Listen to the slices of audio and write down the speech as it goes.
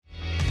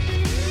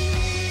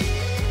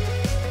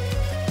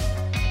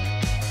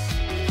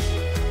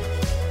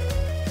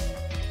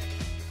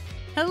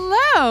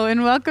Hello,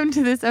 and welcome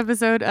to this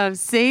episode of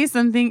Say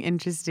Something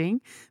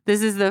Interesting.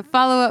 This is the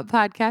follow-up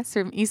podcast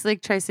from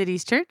EastLake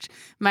Tri-Cities Church.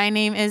 My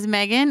name is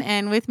Megan,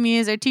 and with me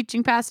is our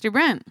teaching pastor,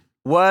 Brent.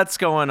 What's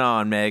going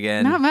on,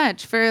 Megan? Not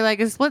much. For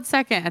like a split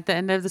second at the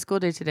end of the school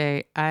day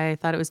today, I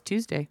thought it was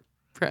Tuesday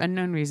for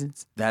unknown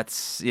reasons.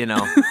 That's,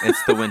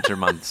 it's the winter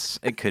months.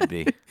 It could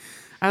be.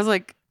 I was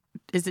like,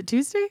 is it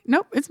Tuesday?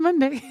 Nope, it's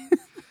Monday.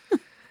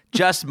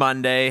 Just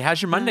Monday.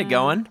 How's your Monday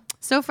going?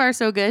 So far,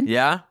 so good.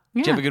 Yeah?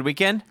 Yeah. Did you have a good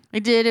weekend? I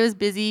did. It was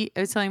busy. I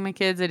was telling my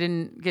kids I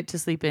didn't get to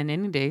sleep in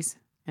any days,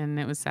 and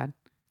it was sad.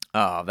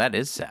 Oh, that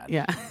is sad.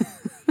 Yeah.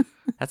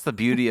 That's the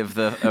beauty of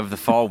the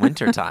fall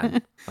winter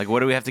time. Like,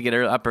 what do we have to get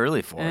up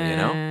early for,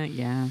 Yeah.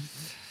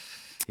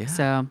 Yeah.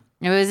 So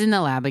I was in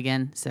the lab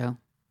again, so.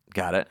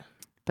 Got it.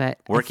 But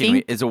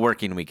It's a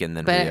working weekend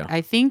then for you. But I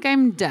think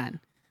I'm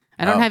done.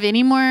 I don't have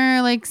any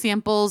more like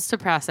samples to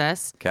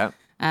process. Okay.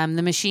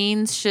 The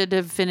machines should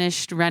have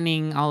finished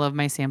running all of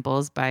my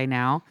samples by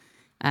now.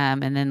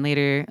 And then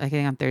later, like I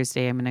think on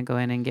Thursday, I'm going to go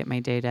in and get my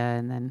data.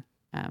 And then,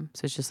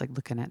 so it's just like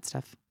looking at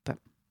stuff. But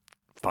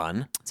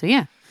fun. So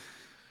yeah,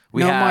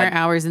 more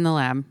hours in the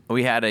lab.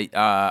 We had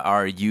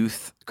our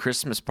youth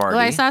Christmas party.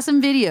 Oh, I saw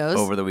some videos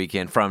over the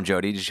weekend from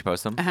Jody. Did she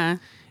post them? Uh-huh.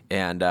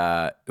 And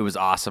it was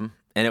awesome.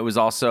 And it was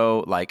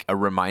also like a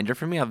reminder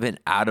for me. I've been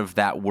out of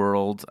that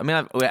world. I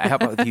mean, I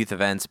help out with youth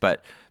events,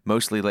 but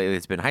mostly lately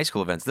it's been high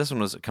school events. This one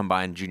was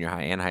combined junior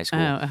high and high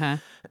school. Oh,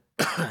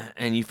 uh-huh.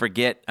 And you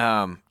forget,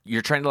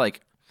 you're trying to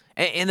like,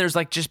 and there's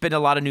like just been a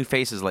lot of new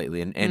faces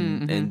lately,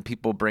 and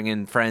people bring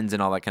in friends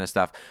and all that kind of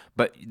stuff.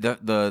 But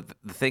the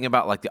thing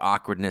about like the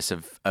awkwardness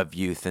of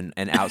youth and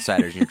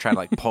outsiders, and you're trying to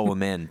like pull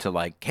them in to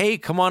like, hey,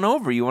 come on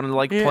over. You want to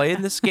like play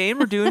in this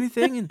game or do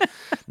anything? And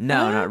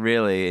no, not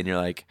really. And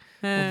you're like,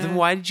 well, then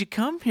why did you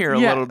come here a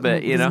little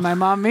bit? My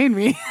mom made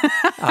me.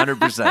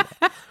 100%,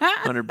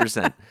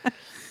 100%.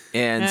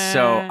 And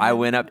so I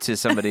went up to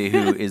somebody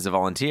who is a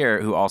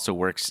volunteer who also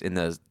works in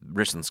the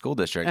Richland School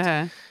District,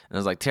 and I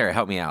was like, "Tara,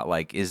 help me out.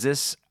 Like, is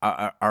this?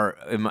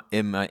 Am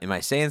I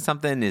saying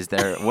something? Is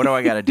there? What do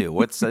I got to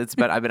do? It's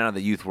about? I've been out of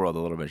the youth world a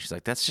little bit." She's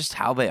like, "That's just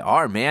how they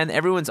are, man.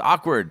 Everyone's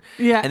awkward."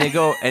 Yeah. And they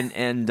go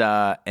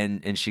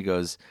and she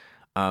goes,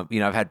 I've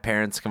had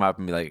parents come up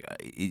and be like,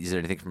 "Is there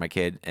anything for my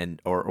kid?" and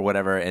or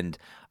whatever, and.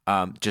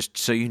 Just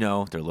so you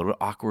know, they're a little bit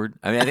awkward.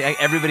 I mean, I think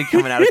everybody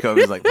coming out of COVID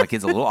is like, my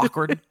kid's a little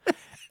awkward,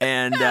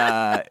 and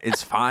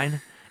it's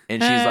fine.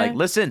 And she's like,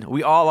 listen,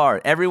 we all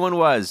are. Everyone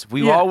was.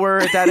 We all were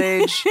at that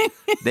age.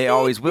 They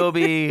always will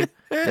be.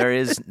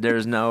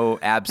 There's no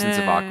absence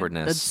of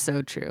awkwardness. That's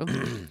so true.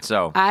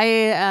 So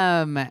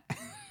I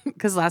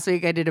because last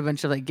week I did a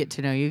bunch of like get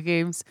to know you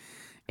games,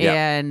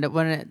 and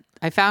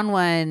I found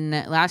one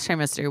last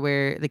trimester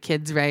where the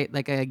kids write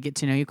like a get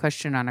to know you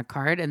question on a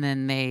card, and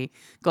then they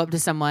go up to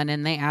someone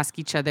and they ask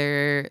each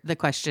other the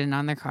question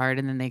on their card,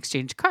 and then they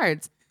exchange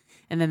cards,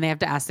 and then they have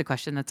to ask the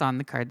question that's on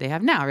the card they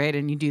have now, right?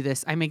 And you do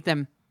this. I make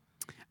them,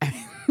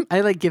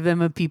 I like give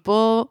them a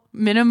people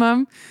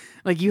minimum.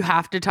 Like you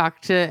have to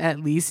talk to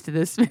at least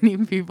this many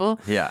people.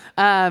 Yeah.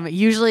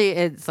 Usually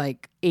it's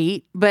like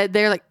 8, but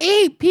they're like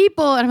 8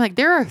 people, and I'm like,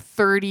 there are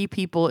 30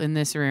 people in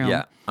this room.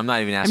 Yeah. I'm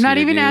not even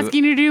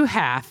asking you to do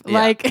half. Yeah.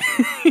 Like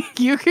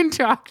you can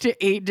talk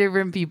to 8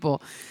 different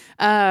people.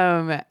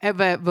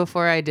 But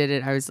before I did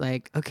it, I was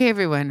like, okay,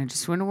 everyone, I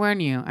just want to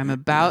warn you, I'm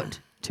about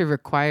to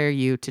require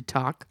you to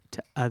talk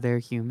to other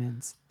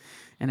humans.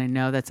 And I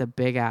know that's a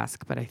big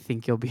ask, but I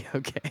think you'll be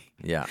okay.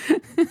 Yeah.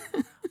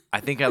 I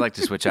think I'd like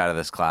to switch out of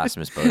this class,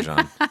 Miss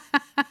Bojan.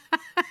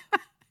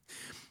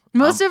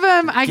 Most of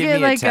them, I give get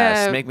me like a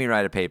test. Make me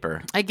write a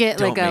paper. I get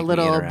Don't like a make me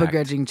little interact.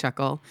 begrudging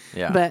chuckle.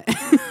 Yeah. But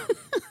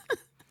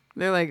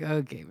they're like,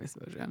 okay, Miss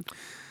Bojan.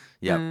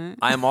 Yeah.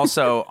 I'm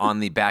also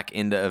on the back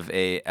end of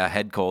a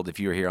head cold.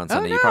 If you were here on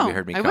Sunday, no. you probably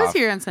heard me cough. I was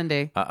here on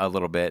Sunday. A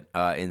little bit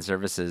in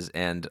services.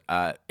 And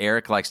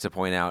Eric likes to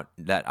point out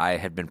that I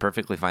had been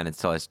perfectly fine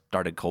until I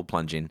started cold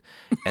plunging.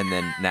 And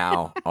then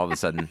now, all of a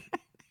sudden,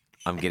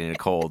 I'm getting a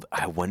cold.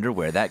 I wonder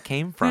where that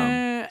came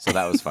from. So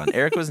that was fun.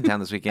 Eric was in town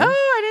this weekend. Oh,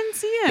 I didn't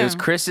see him.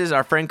 It was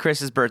our friend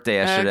Chris's birthday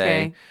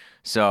yesterday. Okay.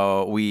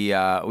 So we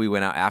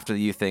went out after the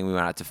youth thing. We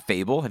went out to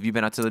Fable. Have you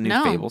been out to the new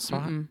Fable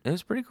spot? Mm-mm. It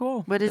was pretty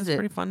cool. What is it? It's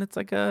pretty fun. It's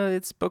like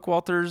it's Book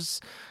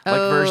Walter's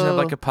version of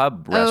like a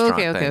pub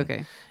restaurant thing.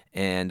 Okay.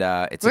 And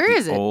it's Where at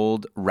is the it?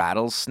 old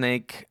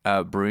Rattlesnake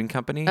Brewing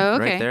Company Oh,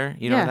 okay. right there.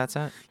 You know where that's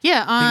at?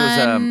 Yeah, I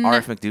think it on was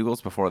R.F.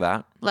 McDougal's before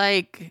that.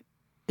 like,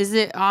 is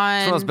it It's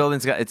one of on? those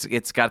buildings.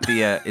 It's got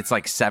the it's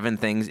like 7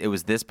 things. It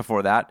was this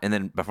before that, and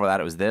then before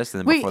that it was this, and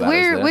then Wait, before that it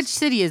was this. which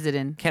city is it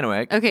in?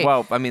 Kennewick. Okay.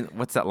 Well, I mean,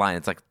 what's that line?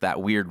 It's like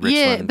that weird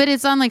Richland. Yeah, but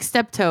it's on like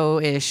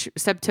Steptoe-ish,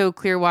 Steptoe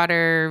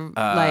Clearwater.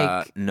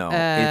 No,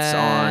 it's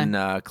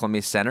on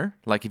Columbia Center.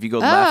 Like if you go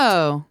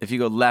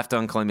left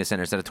on Columbia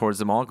Center instead of towards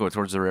the mall, go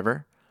towards the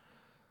river.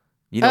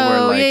 You know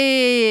where like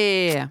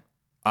yeah.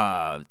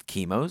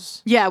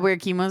 Chemo's? Yeah, where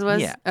Chemo's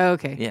was? Yeah. Oh,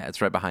 okay. Yeah,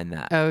 it's right behind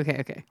that. Oh,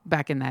 okay.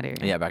 Back in that area.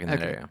 Yeah, back in that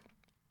area.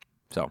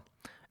 So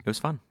it was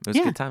fun. It was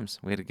good times.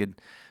 We had a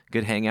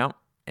good hangout.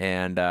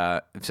 And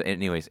so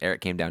anyways,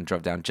 Eric came down,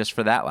 drove down just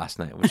for that last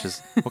night, which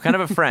is what kind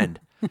of a friend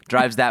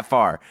drives that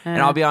far?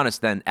 And I'll be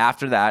honest, then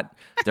after that,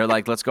 they're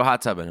like, let's go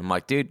hot tubbing. I'm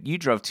like, dude, you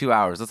drove 2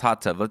 hours. Let's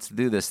hot tub. Let's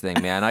do this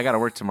thing, man. I got to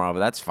work tomorrow, but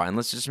that's fine.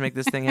 Let's just make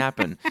this thing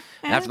happen.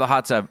 And after the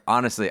hot tub,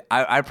 honestly,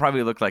 I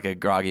probably looked like a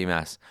groggy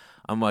mess.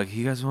 I'm like,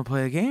 you guys want to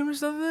play a game or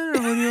something? Or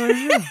what do you want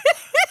to do?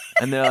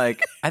 And they're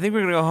like, I think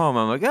we're going to go home.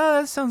 I'm like,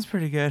 oh, that sounds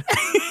pretty good.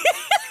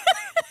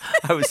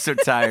 I was so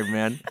tired,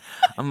 man.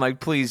 I'm like,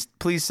 please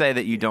say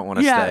that you don't want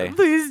to stay. Yeah,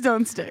 please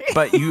don't stay.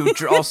 But you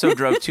also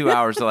drove 2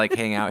 hours to like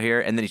hang out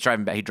here, and then he's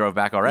driving back. He drove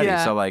back already,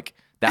 so like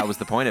that was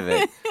the point of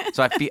it.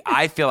 So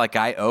I feel like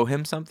I owe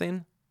him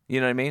something.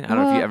 You know what I mean? I don't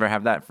know if you ever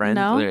have that friend.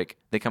 No. Like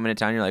they come into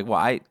town, you're like, well,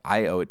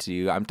 I owe it to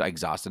you. I'm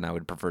exhausted, and I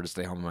would prefer to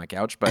stay home on my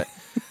couch, but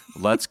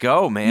let's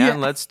go, man. Yeah.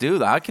 Let's do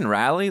that. I can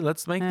rally.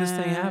 Let's make this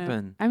thing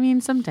happen. I mean,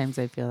 sometimes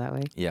I feel that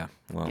way. Yeah.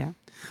 Well. Yeah.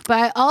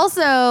 But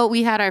also,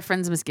 we had our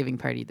Friends Misgiving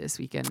party this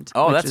weekend.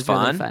 Oh, which that's was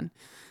fun. Really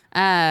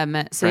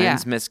fun. So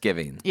Friends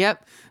Misgiving.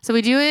 Yep. So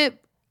we do it.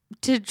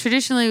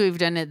 Traditionally, we've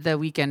done it the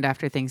weekend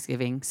after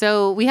Thanksgiving.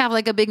 So we have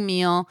like a big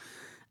meal,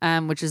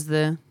 which is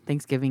the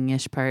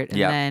Thanksgiving-ish part,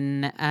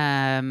 and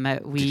then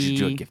we did you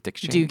do a gift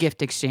exchange? Do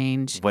gift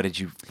exchange. What did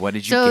you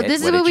get? So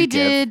this is what we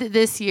did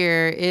this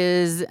year.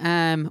 Is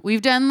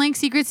we've done like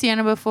Secret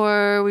Santa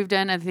before. We've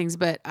done other things,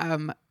 but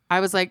I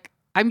was like,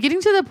 I'm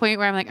getting to the point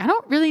where I'm like, I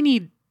don't really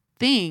need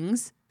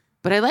things,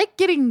 but I like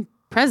getting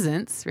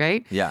presents,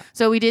 right? Yeah.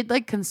 So we did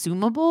like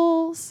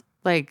consumables,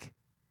 like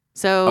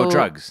so. Oh,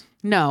 drugs.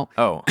 No.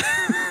 Oh.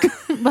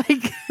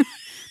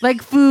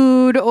 like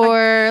food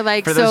or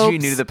like for those of you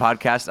new to the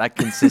podcast, I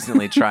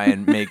consistently try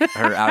and make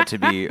her out to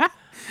be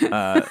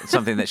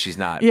something that she's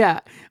not. Yeah.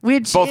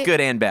 Which both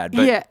good and bad,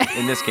 but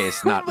in this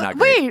case, not great.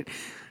 Wait.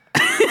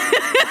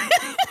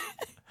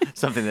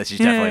 Something that she's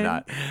definitely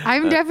not.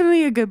 I'm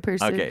definitely a good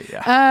person. Okay,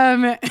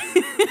 yeah.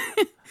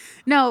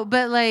 No,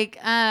 but like,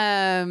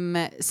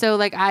 so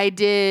like I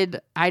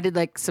did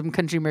like some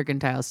country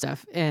mercantile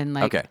stuff and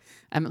like,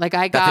 like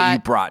I got that you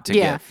brought to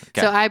give.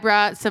 Okay. So I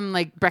brought some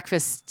like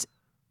breakfast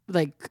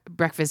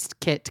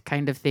kit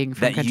kind of thing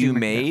from that Country you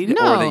Mercantile. made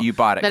No, or that you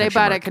bought at that Country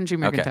I bought at Country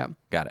Mercantile. Okay,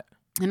 got it.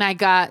 And I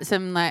got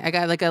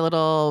like a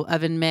little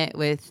oven mitt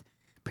with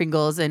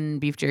Pringles and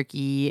beef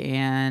jerky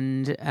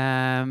and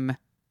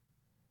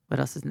what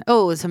else is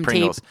some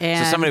Pringles. tape.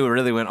 And so somebody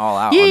really went all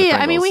out. Yeah, on the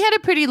I mean, we had a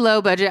pretty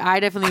low budget. I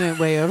definitely went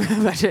way over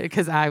the budget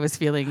because I was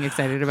feeling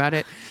excited about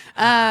it.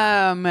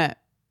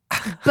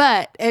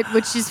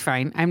 Which is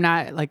fine. I'm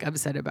not like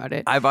upset about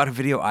it. I bought a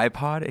video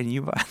iPod and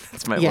you bought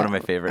that's one of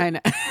my favorite. I know.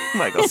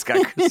 Michael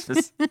Scott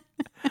Christmas.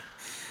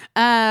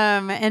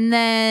 And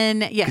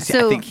then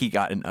so I think he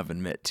got an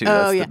oven mitt too.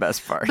 That's the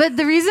best part. But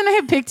the reason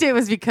I picked it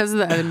was because of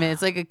the oven mitt.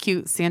 It's like a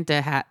cute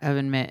Santa hat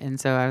oven mitt, and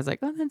so I was like,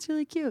 "Oh, that's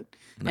really cute."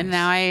 Nice. And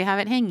now I have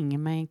it hanging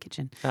in my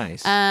kitchen.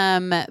 Nice.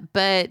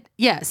 But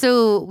yeah,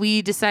 so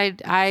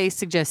I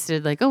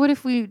suggested like, "Oh, what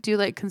if we do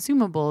like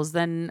consumables?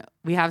 Then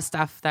we have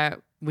stuff that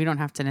we don't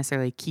have to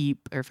necessarily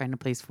keep or find a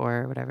place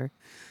for or whatever."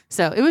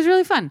 So it was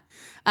really fun.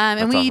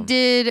 And we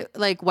did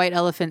like white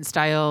elephant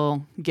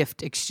style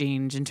gift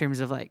exchange in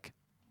terms of like,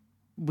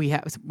 we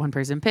have one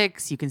person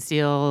picks, you can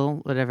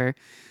steal, whatever.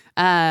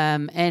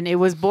 And it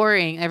was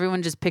boring.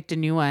 Everyone just picked a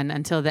new one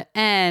until the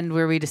end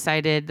where we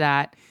decided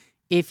that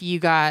if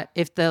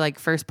the like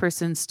first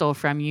person stole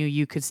from you,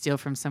 you could steal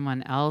from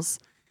someone else.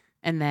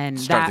 And then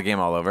start the game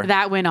all over.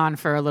 That went on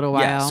for a little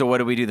while. Yeah. So what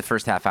did we do the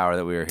first half hour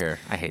that we were here?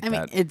 I hate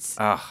that.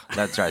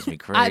 That drives me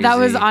crazy. That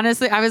was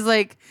honestly, I was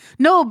like,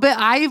 no, but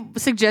I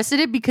suggested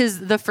it because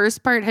the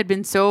first part had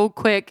been so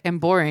quick and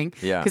boring.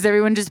 Yeah. Because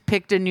everyone just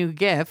picked a new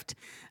gift.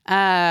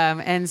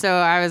 And so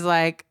I was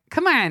like,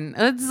 come on,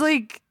 let's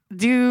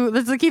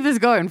keep this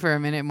going for a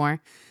minute more.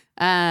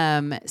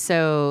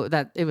 So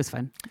that it was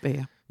fun. But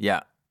yeah. Yeah.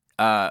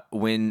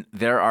 When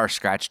there are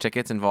scratch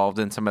tickets involved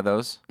in some of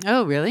those.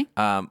 Oh, really?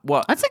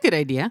 Well, that's a good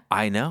idea.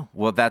 I know.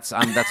 Well, that's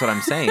what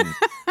I'm saying.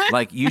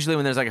 Like usually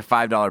when there's like a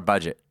 $5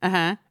 budget,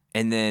 and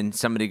then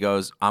somebody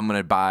goes, "I'm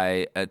gonna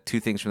buy 2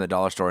 things from the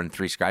dollar store and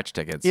 3 scratch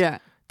tickets." Yeah.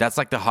 That's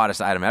like the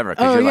hottest item ever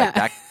because you're like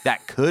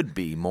that could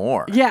be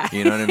more. Yeah.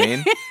 You know what I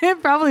mean?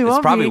 It probably won't.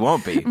 It probably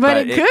won't be,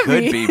 but it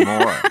could be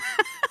more.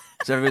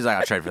 So everybody's like,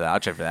 I'll trade for that. I'll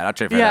trade for that. I'll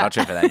trade for that. I'll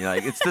trade for that. And you're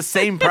like, it's the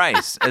same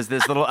price as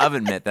this little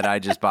oven mitt that I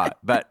just bought.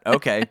 But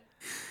okay.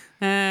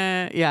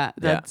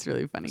 That's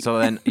really funny. So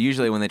then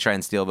usually when they try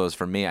and steal those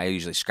from me, I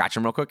usually scratch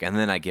them real quick and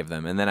then I give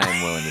them and then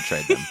I'm willing to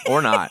trade them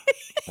or not.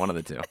 One of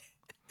the two.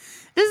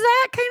 Is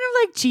that kind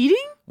of like cheating?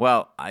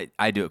 Well,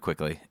 I do it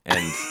quickly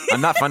and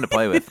I'm not fun to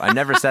play with. I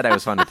never said I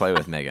was fun to play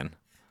with, Megan.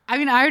 I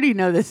mean, I already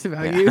know this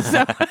about you.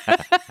 So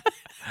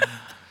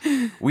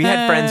we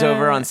had friends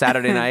over on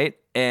Saturday night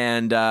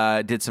and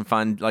did some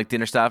fun like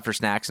dinner stuff for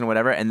snacks and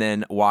whatever, and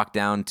then walked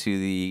down to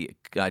the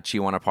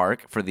Chihuahua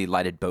Park for the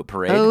lighted boat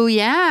parade. Oh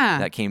yeah,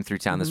 that came through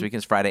town this weekend.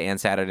 It's Friday and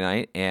Saturday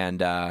night,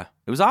 and it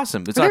was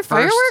awesome. It's Were there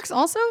fireworks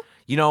also?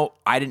 You know,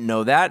 I didn't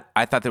know that.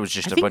 I thought there was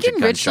just a bunch of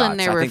gunshots.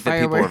 I think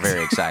that people were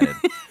very excited.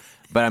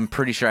 But I'm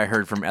pretty sure I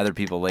heard from other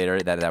people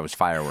later that was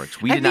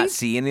fireworks. We did not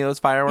see any of those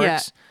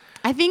fireworks.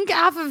 I think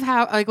off of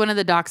how like one of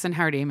the docks in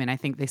Howard Amen, I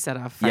think they set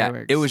off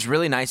fireworks. Yeah, it was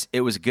really nice.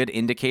 It was a good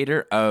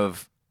indicator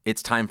of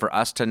it's time for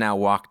us to now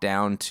walk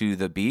down to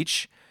the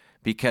beach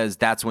because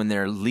that's when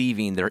they're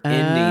leaving. They're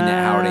ending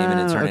at Howard Amen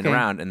and turning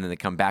around, and then they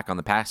come back on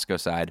the Pasco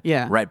side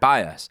right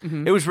by us.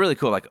 Mm-hmm. It was really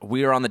cool. Like,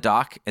 we were on the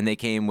dock, and they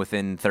came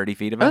within 30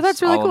 feet of us. Oh,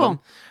 that's really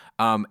cool.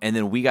 And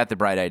then we got the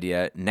bright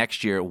idea.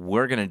 Next year,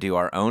 we're going to do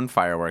our own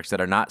fireworks that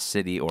are not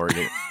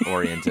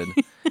city-oriented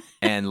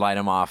and light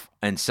them off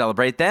and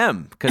celebrate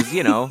them because,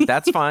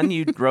 that's fun.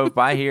 You drove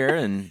by here,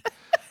 and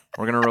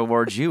we're going to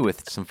reward you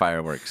with some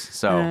fireworks.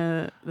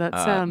 So that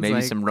sounds maybe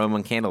like... some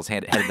Roman candles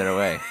headed their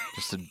way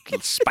just to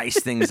spice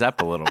things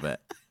up a little bit.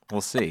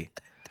 We'll see.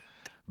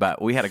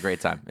 But we had a great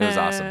time. It was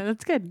awesome.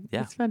 That's good. Yeah.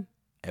 That's fun.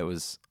 It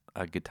was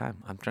a good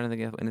time. I'm trying to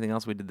think of anything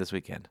else we did this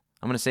weekend.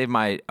 I'm going to save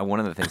my one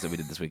of the things that we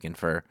did this weekend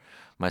for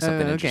my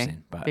something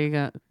interesting. But there you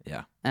go.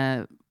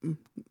 Yeah.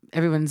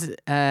 Everyone's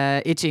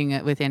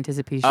itching with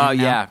anticipation. Oh,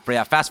 yeah.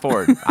 Fast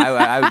forward.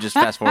 I would just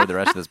fast forward the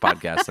rest of this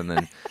podcast and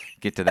then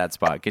get to that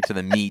spot. Get to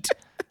the meat,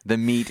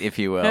 if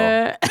you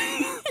will.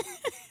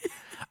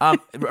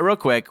 Real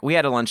quick, we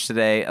had a lunch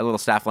today, a little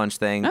staff lunch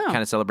thing, kind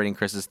of celebrating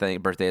Chris's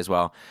birthday as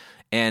well.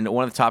 And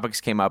one of the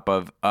topics came up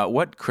of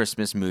what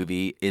Christmas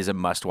movie is a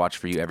must-watch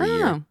for you every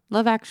year?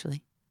 Love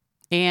Actually.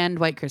 And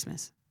White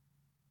Christmas.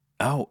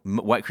 Oh,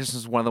 White Christmas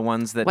is one of the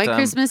ones that... White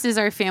Christmas is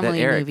our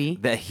family movie.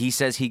 That he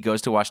says he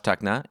goes to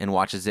Washtuna and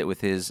watches it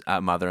with his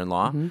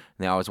mother-in-law. Mm-hmm. And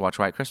they always watch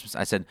White Christmas.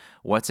 I said,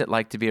 what's it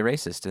like to be a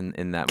racist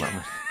in that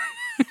moment?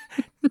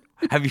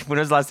 When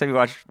was the last time you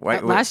watched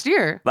White? Last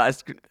year.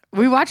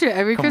 We watch it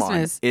every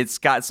Christmas. It's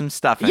got some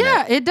stuff in it.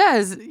 Yeah, it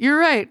does. You're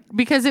right.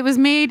 Because it was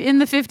made in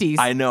the 50s.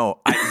 I know.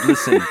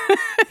 Listen,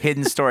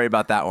 hidden story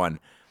about that one.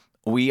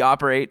 We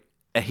operate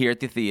here at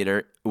the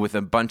theater with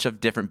a bunch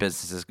of different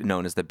businesses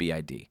known as the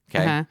BID.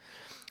 Okay. Uh-huh.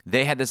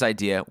 They had this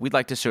idea. We'd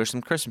like to show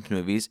some Christmas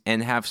movies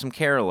and have some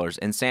carolers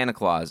and Santa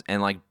Claus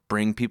and like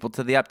bring people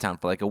to the Uptown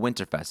for like a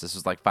Winterfest. This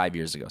was like 6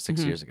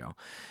 years ago.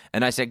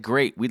 And I said,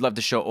 great. We'd love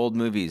to show old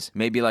movies.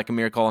 Maybe like A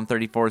Miracle on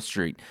 34th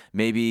Street.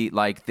 Maybe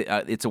like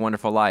It's a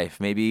Wonderful Life.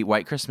 Maybe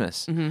White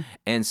Christmas. Mm-hmm.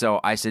 And so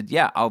I said,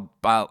 yeah,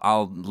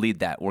 I'll lead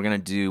that. We're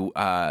going to do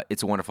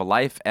It's a Wonderful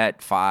Life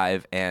at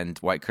 5 and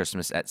White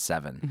Christmas at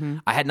 7. Mm-hmm.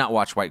 I had not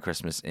watched White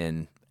Christmas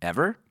in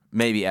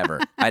maybe ever.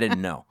 I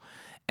didn't know.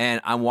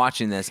 And I'm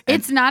watching this.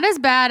 It's not as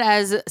bad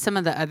as some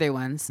of the other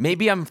ones.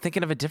 Maybe I'm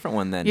thinking of a different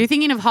one then. You're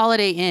thinking of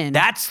Holiday Inn.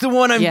 That's the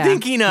one I'm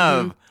thinking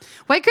of.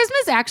 Mm-hmm. White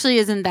Christmas actually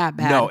isn't that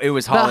bad. No, it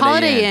was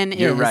Holiday Inn.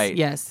 You're right.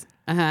 Yes.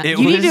 Uh-huh. You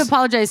need to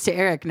apologize to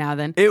Eric now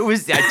then. It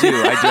was. I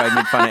do. I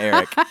made fun of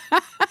Eric.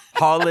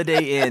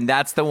 Holiday Inn.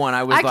 That's the one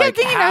I was like, I kept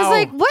thinking, how? I was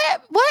like,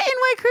 what in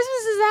White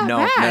Christmas is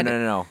that bad?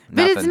 No.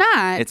 But it's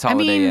not. It's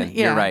Holiday Inn.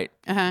 Yeah. You're right.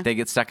 Uh-huh. They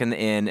get stuck in the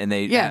inn and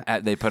they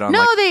put on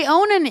they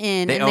own an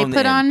inn and they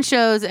put on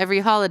shows every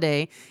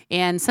holiday.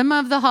 And some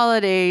of the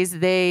holidays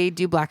they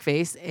do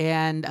blackface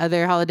and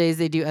other holidays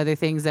they do other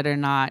things that are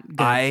not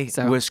good. I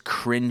was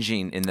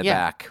cringing in the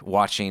back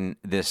watching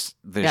this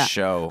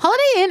show.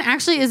 Holiday Inn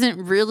actually isn't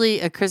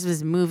really a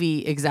Christmas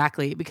movie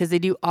exactly because they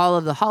do all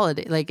of the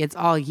holiday, like it's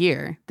all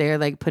year. They're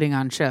like putting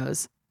on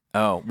shows.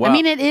 Oh, well. I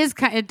mean,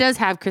 it does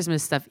have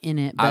Christmas stuff in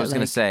it. But I was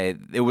going to say,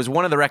 it was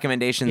one of the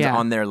recommendations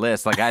on their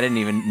list. Like, I didn't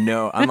even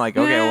know. I'm like,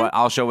 okay, well,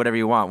 I'll show whatever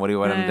you want. What do you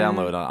want them to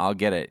download? I'll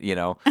get it,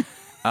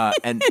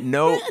 And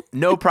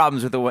no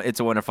problems with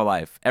It's a Wonderful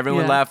Life.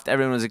 Everyone left.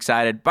 Everyone was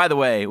excited. By the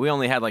way, we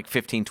only had like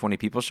 15, 20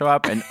 people show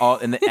up, and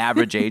the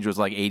average age was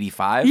like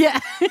 85. Yeah.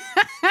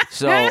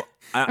 So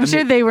I'm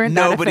sure they weren't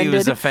Nobody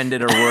was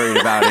offended or worried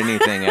about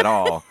anything at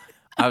all.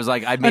 I was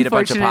like, I made a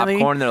bunch of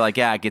popcorn. They're like,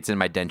 yeah, it gets in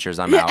my dentures.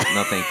 I'm out.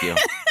 No, thank you.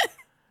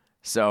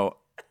 So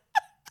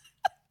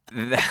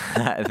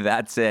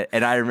that's it.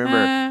 And I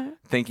remember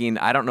thinking,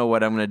 I don't know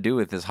what I'm going to do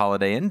with this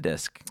Holiday Inn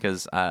disc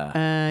because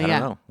I don't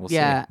know. We'll see.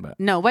 But.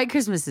 No, White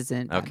Christmas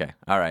isn't. Okay.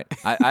 All right.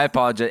 I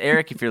apologize.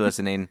 Eric, if you're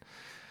listening,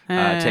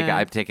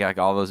 I take like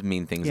all those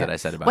mean things that I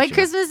said about White you.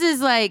 Christmas is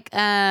like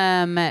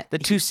the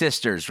two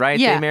sisters, right?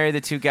 Yeah. They married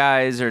the two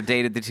guys or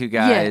dated the two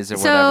guys or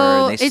whatever.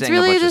 So and they sing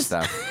really a bunch of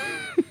stuff.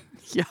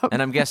 Yep.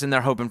 And I'm guessing they're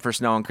hoping for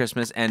snow on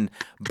Christmas. And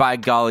by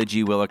golly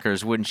gee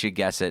willikers, wouldn't you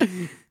guess it?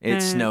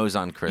 It snows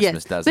on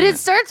Christmas, doesn't it? But it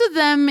starts with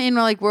them in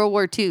like World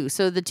War II.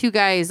 So the two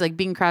guys, like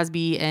Bing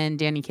Crosby and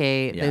Danny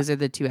Kaye, those are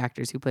the two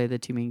actors who play the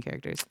two main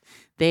characters.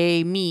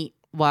 They meet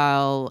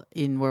while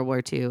in World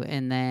War II,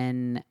 and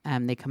then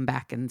they come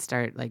back and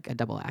start like a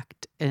double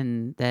act.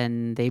 And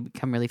then they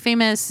become really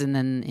famous. And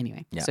then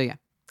anyway, so yeah.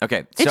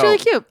 Okay, it's really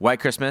cute. White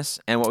Christmas.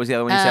 And what was the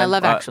other one you said?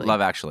 Love Actually. Love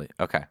Actually.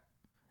 Okay.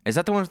 Is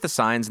that the one with the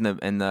signs and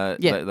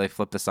they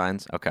flip the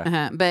signs?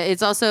 Okay. But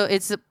it's also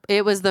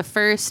it was the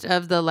first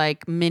of the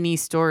like mini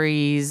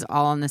stories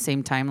all on the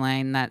same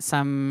timeline that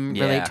some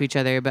relate to each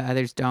other but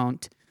others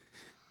don't.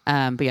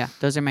 But yeah,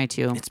 those are my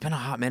two. It's been a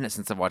hot minute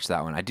since I've watched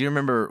that one. I do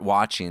remember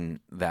watching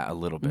that a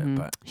little bit,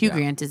 but Hugh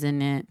Grant is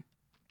in it.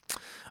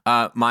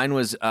 Mine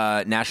was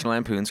National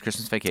Lampoon's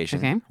Christmas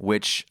Vacation,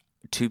 which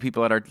two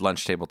people at our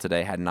lunch table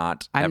today had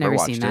not I've ever never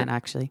watched seen that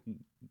actually.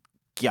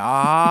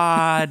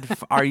 God,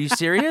 are you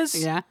serious?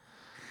 Yeah.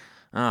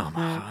 Oh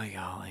my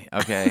golly.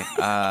 Okay.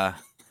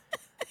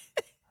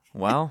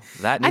 Well,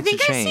 that I needs to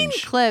think I've change.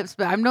 seen clips,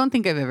 but I don't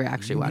think I've ever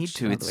actually You need watched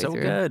to. it all It's the way so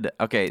through. good.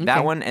 Okay,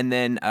 that one, and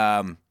then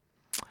Does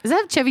that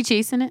have Chevy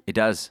Chase in it? it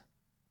does.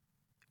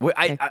 Well,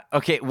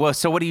 okay. Well,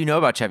 so what do you know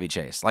about Chevy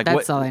Chase? Like,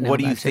 That's all I know what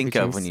do you about Chevy think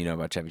of Chase. when you know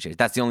about Chevy Chase?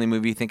 That's the only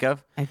movie you think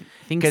of? I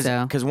think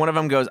so. Because one of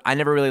them goes, I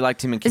never really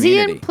liked him in Is he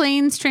Community. in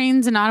Planes,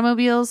 Trains, and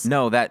Automobiles?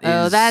 No, that is.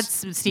 Oh,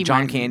 that's Steve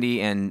John Martin.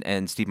 Candy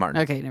and Steve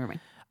Martin. Okay, never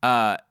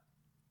mind.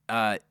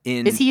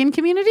 Is he in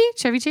Community?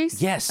 Chevy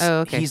Chase? Yes.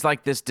 Oh, okay. He's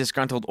like this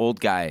disgruntled old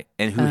guy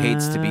and who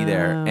hates to be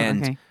there.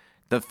 And okay.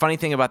 the funny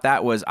thing about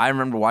that was I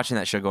remember watching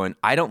that show going,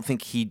 I don't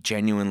think he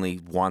genuinely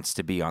wants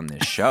to be on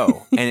this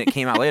show. And it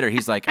came out later.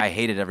 He's like, I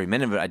hated every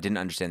minute of it. I didn't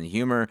understand the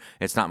humor.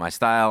 It's not my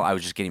style. I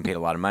was just getting paid a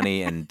lot of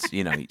money. And,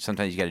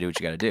 sometimes you got to do what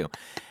you got to do.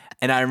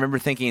 And I remember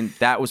thinking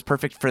that was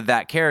perfect for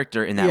that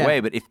character in that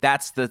way. But if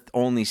that's the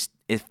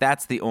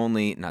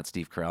only, not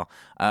Steve Carell,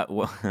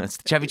 well, it's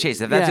Chevy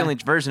Chase. If that's the only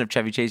version of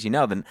Chevy Chase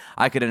then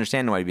I could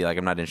understand why he'd be like,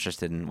 I'm not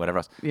interested in whatever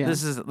else. Yeah.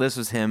 This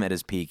was him at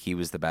his peak. He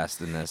was the best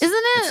in this.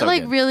 Isn't it so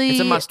like good. really? It's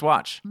a must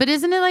watch. But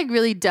isn't it like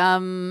really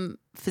dumb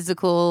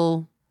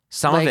physical?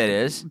 Some of it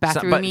is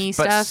bathroomy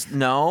stuff.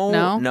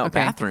 No, okay.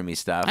 bathroomy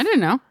stuff. I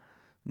didn't know.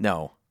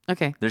 No.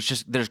 Okay.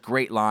 There's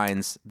great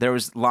lines. There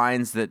was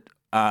lines that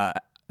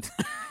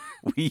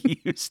we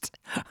used.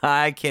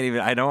 I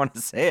don't want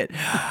to say it.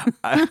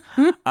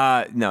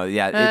 No,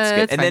 yeah,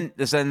 it's good. And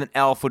then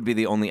Elf would be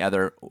the only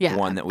other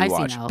one that we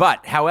watched.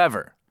 But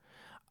however,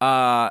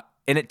 and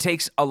it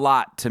takes a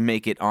lot to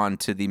make it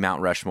onto the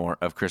Mount Rushmore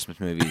of Christmas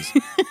movies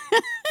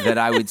that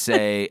I would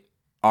say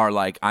are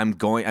like I'm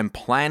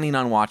planning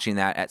on watching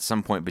that at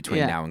some point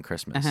between now and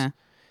Christmas. Uh-huh.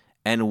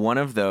 And one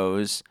of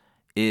those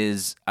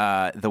is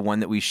the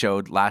one that we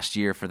showed last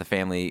year for the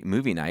family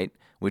movie night,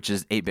 which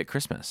is 8-Bit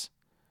Christmas.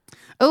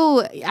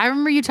 Oh, I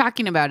remember you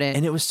talking about it.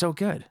 And it was so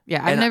good.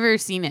 Yeah, I've never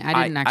seen it.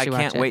 I didn't actually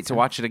watch it. I can't wait to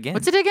watch it again.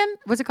 What's it again?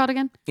 What's it called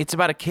again? It's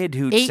about a kid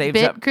who 8-Bit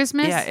saves up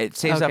Christmas? Yeah, it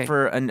saves up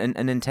for a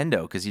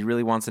Nintendo because he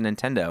really wants a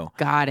Nintendo.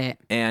 Got it.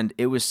 And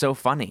it was so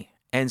funny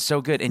and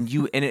so good. And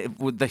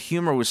the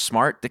humor was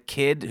smart. The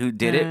kid who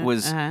did it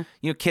was,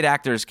 kid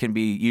actors can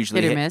be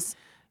usually hit or miss.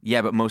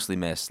 Yeah, but mostly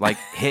miss. Like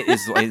hit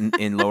is in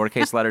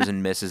lowercase letters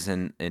and miss is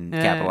in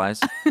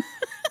capitalized.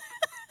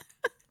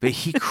 But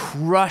he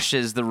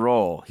crushes the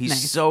role.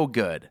 He's so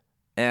good.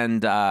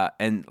 And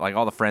like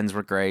all the friends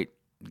were great.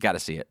 Got to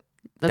see it.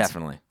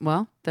 Definitely.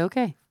 Well,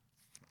 okay.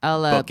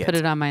 I'll put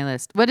it on my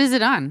list. What is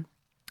it on?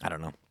 I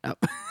don't know. Oh.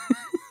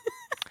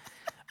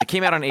 It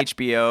came out on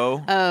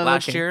HBO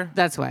last year.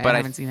 That's why I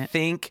haven't seen it. I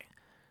think,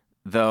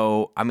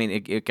 though, I mean,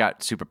 it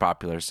got super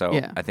popular, so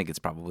I think it's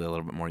probably a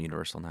little bit more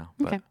universal now.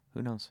 But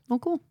who knows? Well,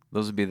 cool.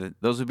 Those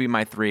would be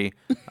my three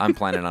I'm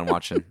planning on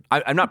watching.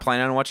 I'm not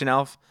planning on watching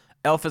Elf.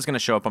 Elf is going to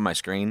show up on my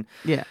screen.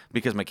 Yeah.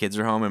 Because my kids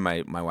are home and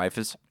my wife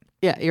is.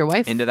 Yeah, your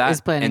wife into that. Is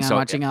planning on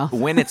watching Elf.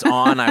 When it's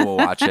on, I will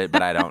watch it,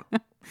 but I don't.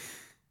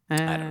 I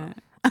don't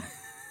know.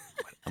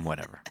 I'm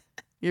whatever.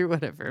 You're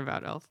whatever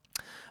about Elf.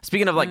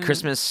 Speaking of like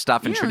Christmas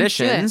stuff and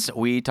traditions,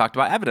 we talked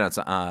about evidence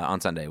on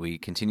Sunday. We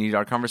continued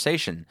our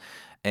conversation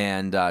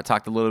and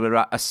talked a little bit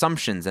about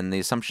assumptions and the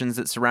assumptions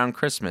that surround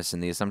Christmas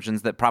and the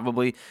assumptions that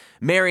probably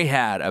Mary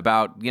had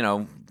about,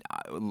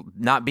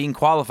 not being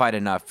qualified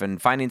enough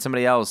and finding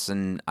somebody else.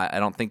 And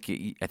I think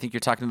you're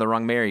talking to the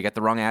wrong Mary. You got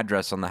the wrong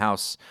address on the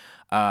house.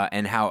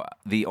 And how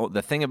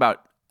the thing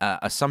about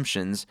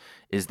assumptions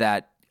is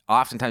that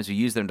oftentimes we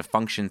use them to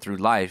function through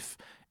life,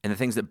 and the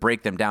things that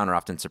break them down are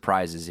often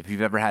surprises. If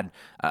you've ever had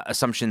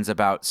assumptions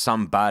about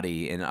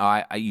somebody and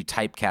you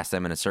typecast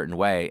them in a certain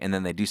way, and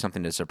then they do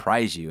something to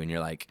surprise you, and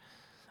you're like,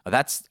 "Oh,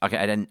 that's okay."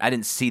 I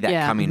didn't see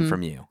that coming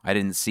from you. I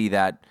didn't see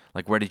that.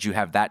 Like, where did you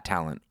have that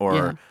talent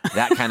or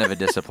that kind of a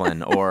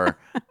discipline or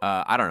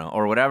I don't know,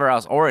 or whatever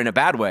else, or in a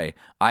bad way.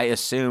 I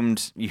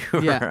assumed you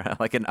were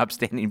like an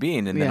upstanding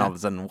being, and then all of a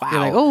sudden, wow, you're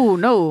like, oh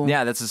no,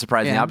 yeah, that's a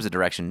surprise in the opposite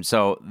direction.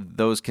 So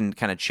those can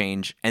kind of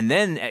change, and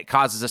then it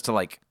causes us to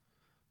like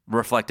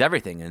reflect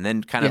everything, and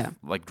then kind of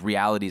like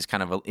reality is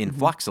kind of in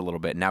flux a little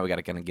bit. Now we got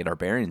to kind of get our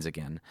bearings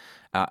again.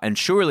 And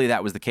surely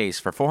that was the case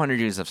for 400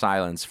 years of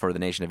silence for the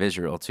nation of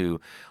Israel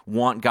to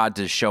want God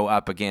to show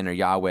up again, or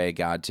Yahweh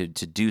God to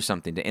do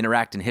something, to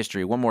interact in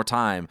history one more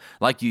time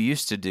like you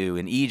used to do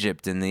in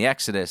Egypt and the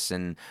Exodus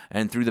and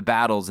through the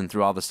battles and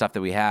through all the stuff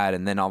that we had.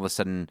 And then all of a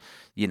sudden,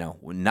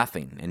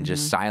 nothing and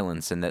just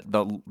silence, and that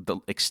the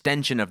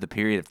extension of the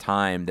period of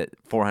time that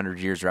 400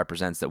 years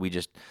represents that we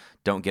just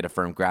don't get a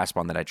firm grasp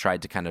on, that I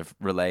tried to kind of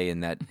relay in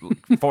that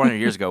 400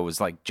 years ago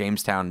was like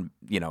Jamestown,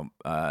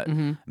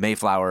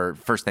 Mayflower,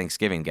 first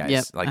Thanksgiving,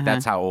 guys. Yep.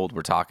 That's how old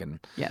we're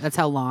talking. Yeah, that's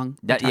how long.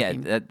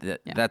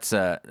 That's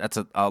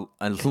a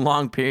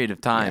long period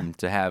of time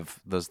to have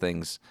those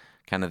things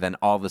kind of then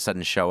all of a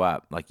sudden show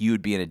up. Like you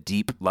would be in a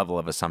deep level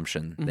of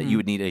assumption that you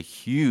would need a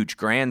huge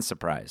grand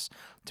surprise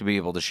to be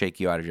able to shake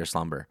you out of your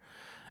slumber.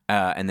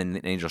 And then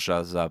an angel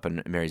shows up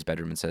in Mary's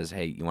bedroom and says,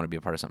 "Hey, you want to be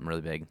a part of something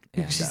really big?"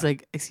 And she's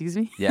like, "Excuse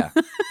me?" Yeah.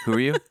 Who are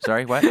you?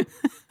 Sorry, what?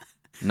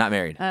 Not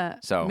married.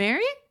 So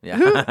Mary? Yeah.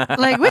 Who?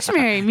 Like which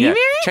Mary? Me, yeah. Mary?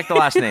 Check the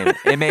last name.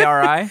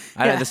 Mari.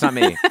 That's not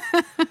me.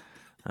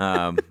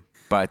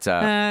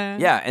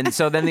 Yeah, and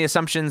so then the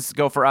assumptions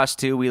go for us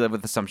too. We live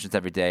with assumptions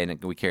every day,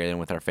 and we carry them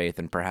with our faith.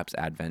 And perhaps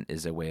Advent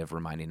is a way of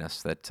reminding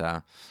us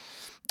that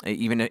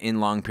even in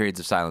long periods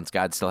of silence,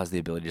 God still has the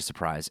ability to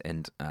surprise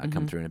and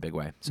come through in a big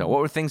way. So, what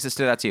were things that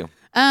stood out to you?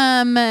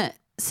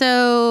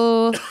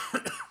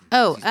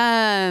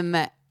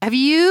 Have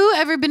you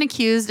ever been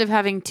accused of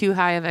having too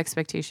high of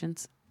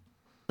expectations?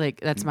 Like,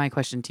 that's my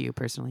question to you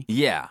personally.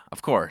 Yeah,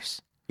 of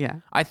course. Yeah.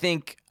 I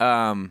think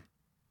that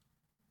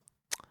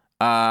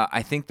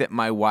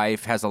my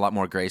wife has a lot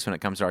more grace when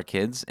it comes to our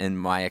kids and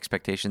my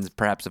expectations,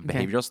 perhaps of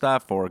behavioral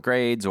stuff or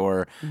grades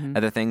or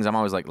other things. I'm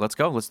always like, let's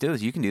go, let's do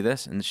this. You can do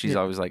this. And she's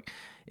always like,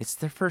 it's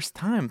their first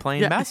time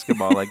playing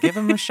basketball. Like, give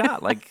them a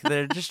shot. Like,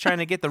 they're just trying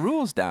to get the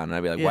rules down. And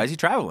I'd be like, why is he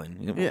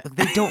traveling?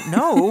 They don't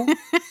know.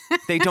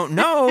 They don't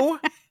know.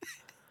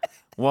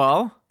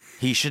 Well,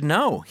 he should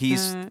know.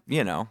 He's, I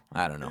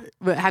don't know.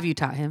 But have you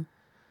taught him?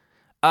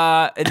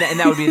 And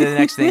that would be the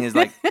next thing is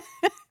like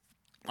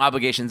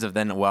obligations of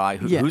then,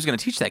 who's going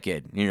to teach that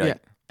kid? And you're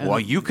like, well,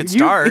 you could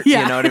start.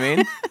 You know what I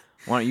mean?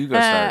 Why don't you go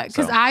start?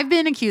 Because I've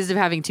been accused of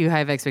having too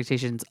high of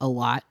expectations a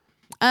lot.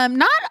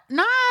 Not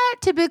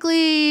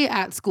typically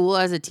at school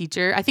as a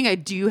teacher. I think I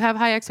do have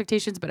high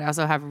expectations, but I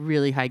also have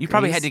really high. You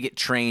probably had to get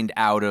trained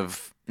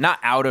not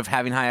out of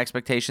having high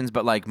expectations,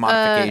 but like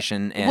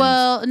modification and.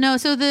 Well, no.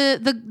 So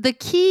the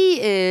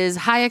key is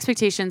high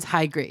expectations,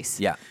 high grace.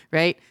 Yeah.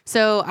 Right.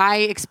 So I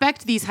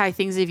expect these high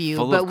things of you,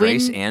 Full of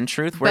grace and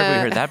truth. Where have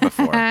we heard that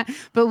before?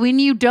 But when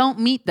you don't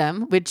meet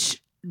them,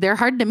 which they're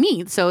hard to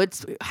meet, so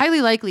it's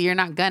highly likely you're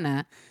not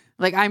gonna.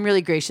 Like, I'm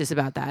really gracious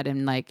about that.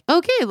 And like,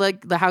 okay,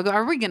 like, how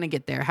are we going to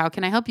get there? How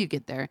can I help you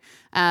get there?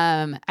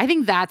 I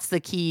think that's the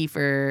key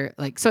for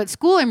like, so at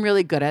school, I'm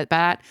really good at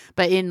that.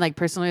 But in like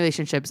personal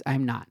relationships,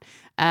 I'm not.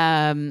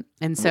 And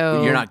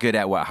so. You're not good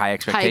at what? High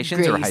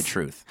expectations or high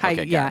truth?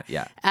 Okay, yeah.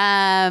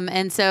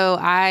 And so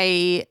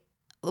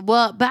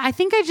but I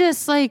think I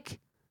just like,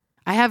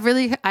 I have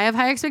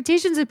high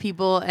expectations of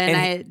people,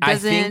 and it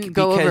doesn't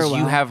go over well. Because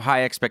you have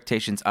high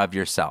expectations of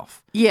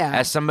yourself. Yeah.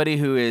 As somebody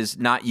who is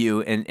not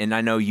you, and I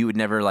know you would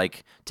never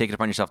like take it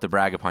upon yourself to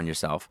brag upon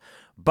yourself,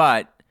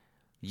 but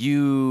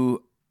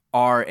you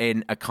are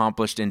an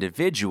accomplished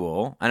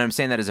individual, and I'm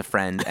saying that as a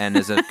friend and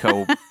as a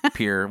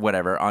co-peer,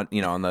 whatever, on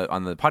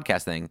the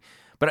podcast thing.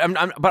 But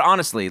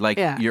honestly, like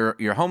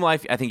your home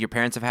life, I think your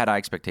parents have had high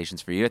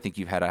expectations for you. I think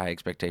you've had high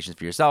expectations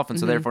for yourself, and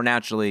so therefore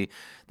naturally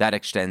that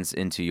extends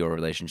into your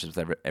relationships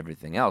with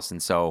everything else.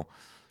 And so,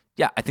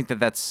 yeah, I think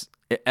that's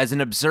as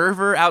an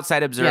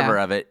outside observer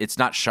of it, it's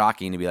not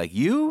shocking to be like,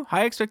 you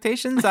high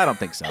expectations. I don't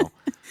think so.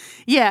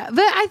 Yeah,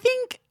 but I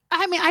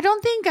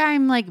don't think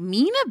I'm like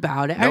mean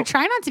about it. Nope. I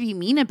try not to be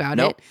mean about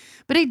it,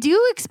 but I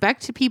do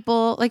expect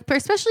people, like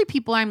especially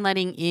people I'm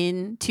letting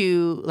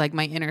into like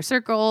my inner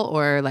circle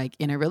or like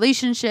in a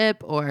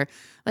relationship, or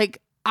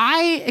like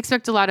I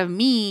expect a lot of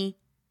me,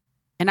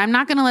 and I'm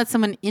not going to let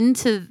someone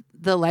into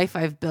the life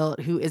I've built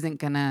who isn't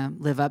going to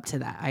live up to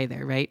that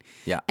either, right?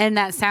 Yeah. And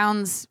that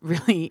sounds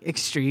really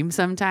extreme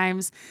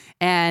sometimes.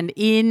 And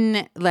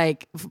in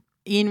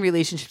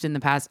relationships in the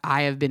past,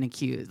 I have been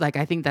accused. Like,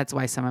 I think that's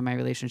why some of my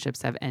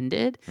relationships have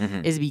ended,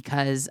 is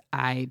because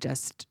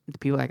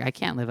people are like, I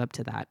can't live up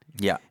to that.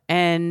 Yeah.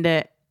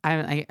 And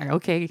I'm like,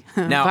 okay.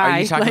 Now, bye. are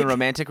you talking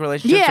romantic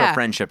relationships or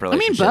friendship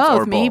relationships? I mean,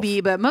 both, or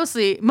maybe, but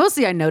mostly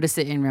I notice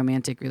it in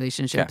romantic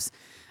relationships.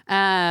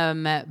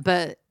 Okay.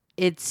 But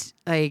it's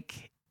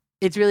like,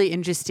 it's really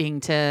interesting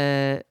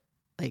to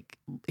like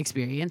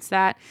experience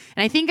that.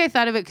 And I think I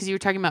thought of it because you were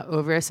talking about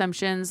over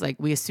assumptions. Like,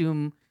 we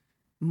assume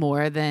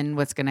more than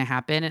what's going to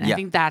happen. And I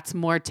think that's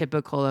more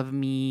typical of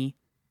me.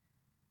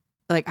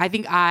 Like, I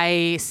think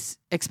I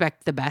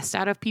expect the best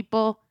out of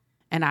people,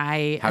 and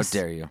how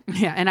dare you?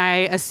 Yeah. And I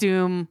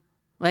assume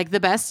like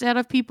the best out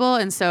of people.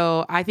 And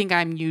so I think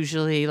I'm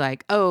usually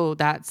like, oh,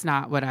 that's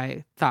not what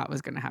I thought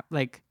was going to happen.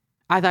 Like,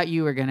 I thought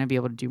you were going to be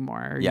able to do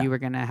more, or you were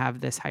going to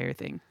have this higher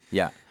thing.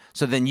 Yeah.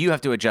 So then you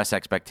have to adjust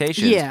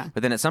expectations. Yeah.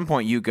 But then at some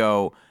point you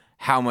go,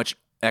 how much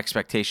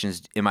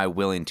expectations am I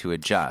willing to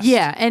adjust?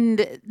 Yeah,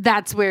 and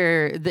that's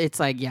where it's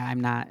like,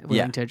 I'm not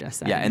willing to adjust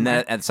that. Yeah, anymore. And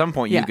then at some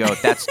point you go,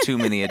 that's too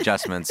many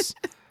adjustments.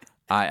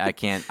 I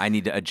can't. I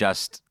need to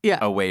adjust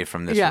away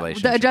from this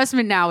relationship. The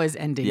adjustment now is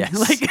ending.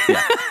 Yes.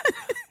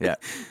 Yeah.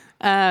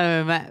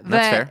 That's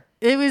fair.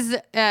 It was so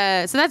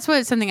that's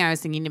something I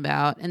was thinking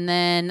about, and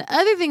then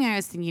other thing I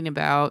was thinking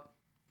about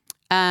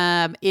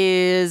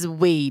is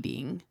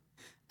waiting.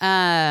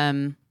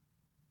 And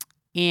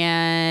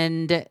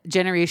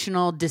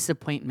generational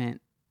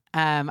disappointment.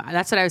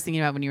 That's what I was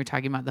thinking about when you were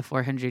talking about the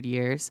 400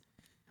 years,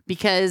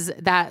 because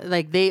that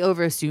like they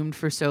overassumed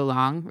for so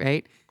long,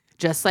 right?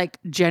 Just like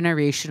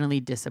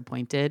generationally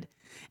disappointed.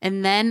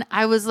 And then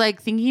I was like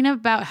thinking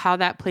about how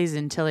that plays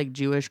into like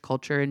Jewish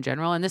culture in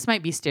general. And this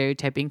might be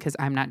stereotyping because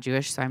I'm not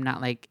Jewish, so I'm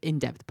not like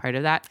in-depth part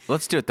of that.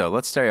 Let's do it though.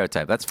 Let's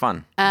stereotype. That's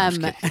fun. I'm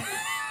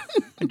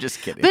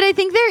just kidding. But I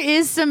think there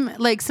is some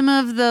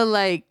of the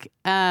like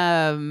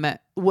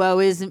woe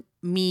is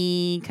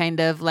me kind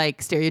of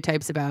like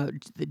stereotypes about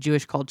the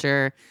Jewish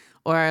culture,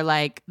 or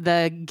like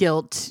the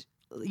guilt,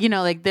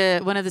 like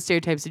one of the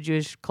stereotypes of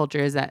Jewish culture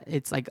is that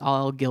it's like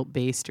all guilt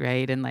based,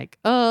 right? And like,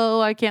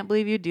 oh, I can't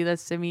believe you do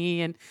this to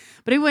me.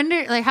 But I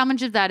wonder like how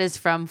much of that is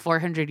from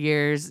 400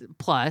 years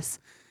plus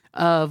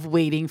of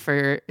waiting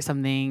for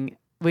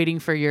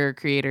your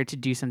creator to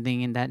do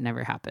something and that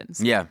never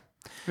happens. Yeah.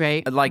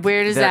 Right. Like,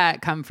 where does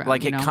that come from?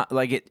 Like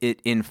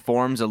it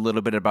informs a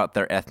little bit about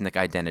their ethnic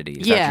identity.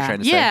 Is that what you're trying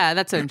to say? Yeah,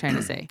 that's what I'm trying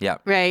to say. Yeah.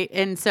 Right.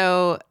 And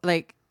so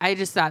like I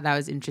just thought that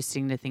was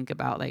interesting to think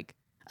about, like,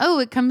 oh,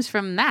 it comes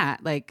from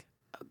that. Like,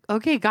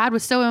 okay, God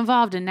was so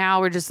involved and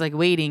now we're just like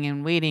waiting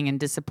and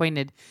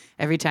disappointed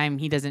every time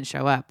he doesn't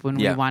show up when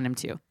we want him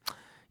to.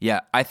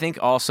 Yeah. I think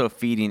also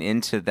feeding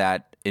into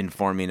that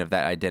informing of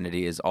that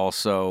identity is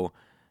also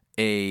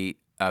a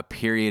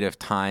period of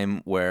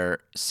time where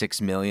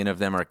 6 million of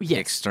them are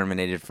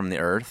exterminated from the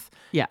earth.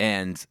 Yeah.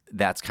 And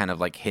that's kind of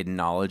like hidden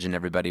knowledge. And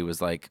everybody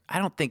was like, I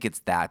don't think it's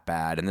that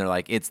bad. And they're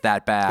like, it's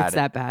that bad. It's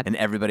that bad. And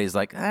everybody's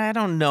like, I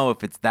don't know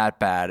if it's that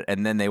bad.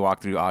 And then they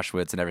walk through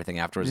Auschwitz and everything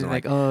afterwards. And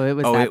like, oh,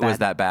 it was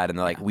that bad. And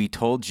they're like, we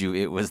told you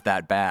it was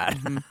that bad.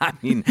 I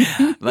mean,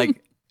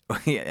 like,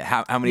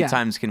 how many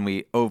times can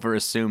we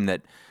overassume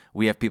that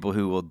we have people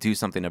who will do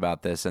something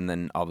about this and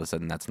then all of a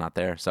sudden that's not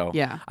there. So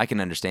I can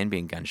understand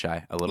being gun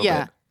shy a little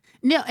bit.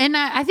 No, and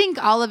I think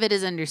all of it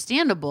is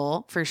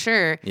understandable for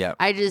sure. Yeah.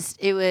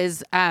 It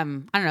was, I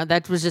don't know,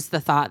 that was just the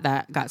thought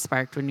that got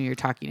sparked when you were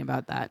talking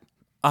about that.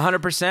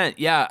 100%.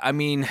 Yeah. I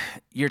mean,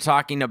 you're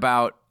talking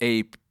about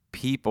a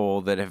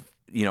people that have,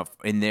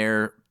 in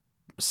their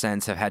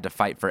sense have had to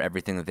fight for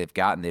everything that they've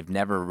gotten. They've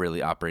never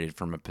really operated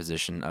from a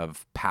position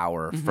of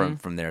power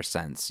from their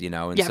sense,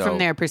 and so from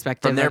their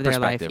perspective. From their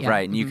perspective, life,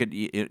 right? And you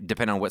could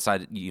depend on what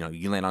side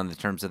you land on in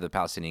terms of the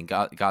Palestinian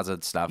Gaza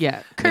stuff.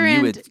 Yeah,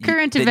 current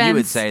events. Then you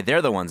would say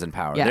they're the ones in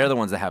power. Yeah. They're the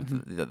ones that have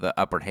the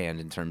upper hand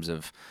in terms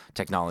of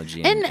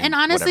technology. And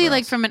honestly,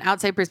 like from an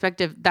outside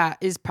perspective, that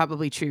is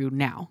probably true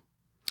now.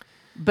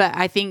 But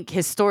I think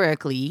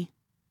historically,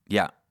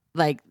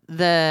 like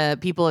the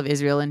people of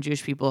Israel and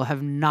Jewish people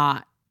have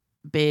not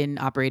been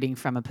operating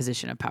from a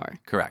position of power.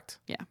 Correct.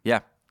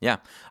 Yeah.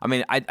 I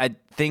mean, I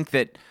think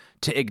that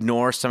to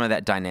ignore some of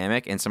that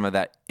dynamic and some of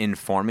that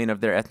informing of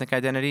their ethnic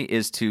identity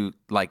is to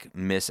like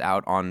miss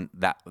out on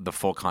the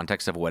full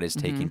context of what is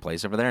taking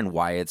place over there and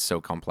why it's so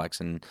complex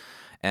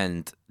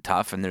and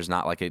tough. And there's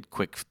not like a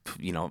quick,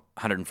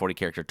 140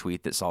 character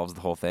tweet that solves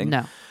the whole thing.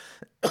 No.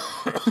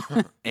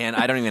 And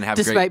I don't even have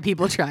despite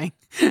people trying.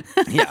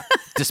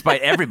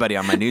 Despite everybody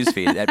on my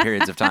newsfeed at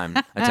periods of time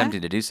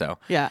attempting to do so.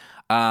 Yeah.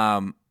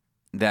 And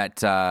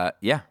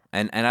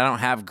I don't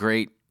have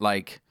great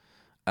like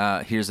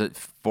here's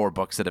 4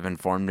 books that have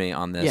informed me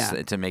on this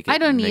to make it. I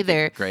don't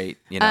either. Great,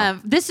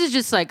 this is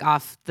just like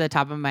off the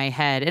top of my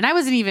head, and I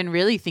wasn't even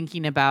really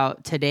thinking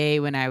about today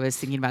when I was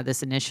thinking about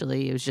this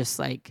initially. It was just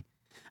like,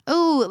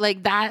 oh,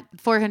 like that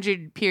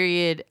 400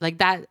 period,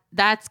 like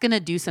that's gonna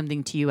do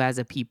something to you as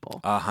a people.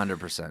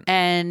 100%.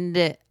 And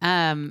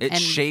it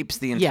shapes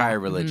the entire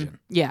religion.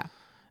 Yeah.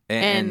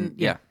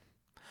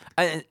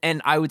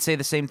 And I would say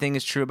the same thing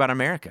is true about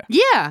America.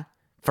 Yeah.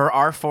 For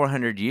our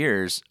 400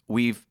 years,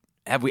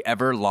 have we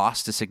ever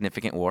lost a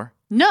significant war?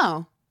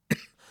 No.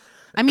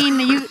 I mean,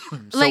 you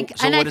like,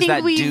 so and what I does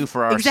think that do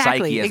for our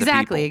psyche as a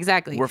people?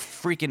 Exactly. We're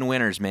freaking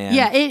winners, man.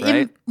 Yeah.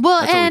 Right?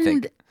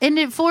 And it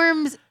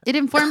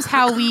informs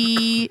how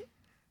we.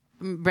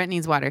 Brent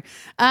needs water.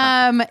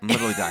 I'm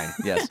literally dying.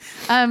 Yes.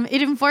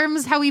 It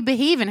informs how we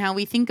behave and how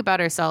we think about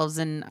ourselves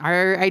and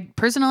our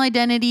personal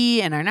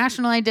identity and our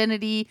national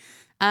identity.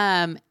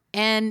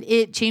 And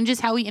it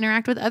changes how we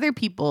interact with other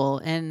people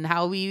and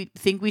how we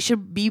think we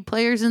should be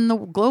players in the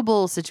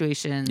global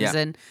situations. Yeah.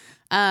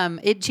 And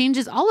it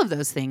changes all of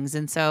those things.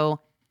 And so,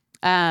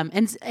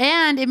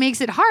 and it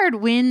makes it hard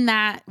when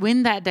that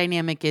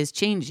dynamic is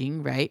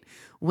changing, right?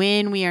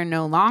 When we are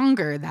no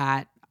longer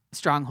that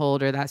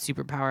stronghold or that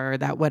superpower or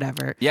that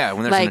whatever. Yeah,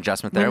 when there's an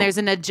adjustment there. When there's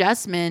an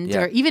adjustment,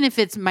 or even if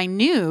it's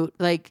minute,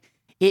 like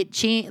it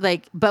change.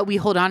 Like, but we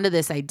hold on to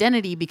this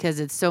identity because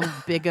it's so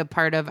big a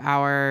part of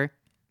our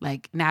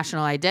like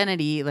national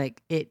identity.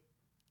 Like it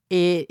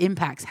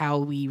impacts how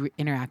we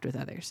interact with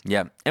others.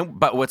 Yeah,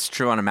 but what's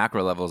true on a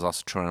macro level is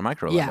also true on a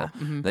micro level.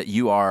 That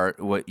you are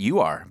what you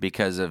are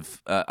because of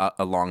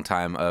a long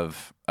time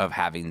of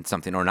having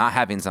something or not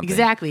having something.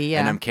 Exactly.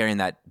 Yeah, and I'm carrying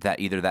that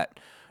either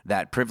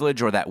that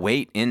privilege or that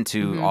weight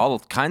into all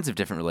kinds of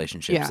different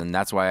relationships. And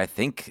that's why I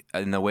think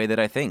in the way that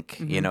I think,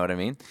 you know what I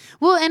mean?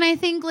 Well, and I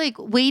think like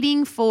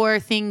waiting for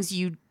things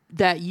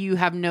that you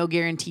have no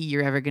guarantee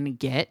you're ever going to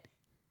get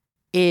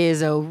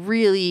is a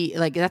really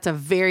like, that's a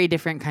very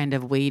different kind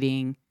of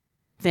waiting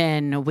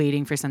than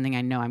waiting for something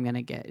I know I'm going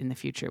to get in the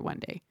future one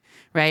day.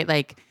 Right?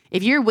 Like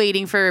if you're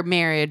waiting for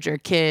marriage or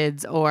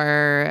kids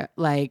or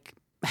like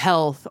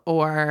health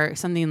or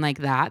something like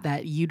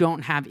that you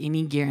don't have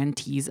any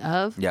guarantees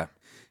of. Yeah.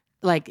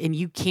 Like, and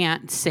you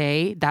can't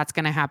say that's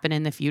going to happen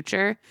in the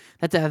future.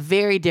 That's a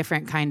very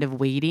different kind of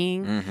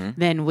waiting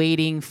than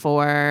waiting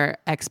for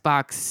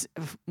Xbox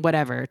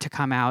whatever to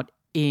come out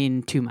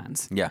in 2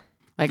 months. Yeah.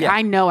 Like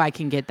I know I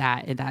can get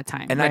that at that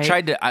time. And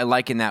right? I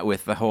liken that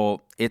with the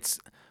whole,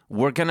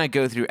 we're going to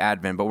go through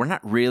Advent, but we're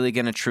not really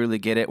going to truly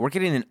get it. We're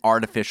getting an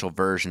artificial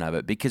version of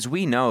it because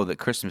we know that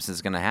Christmas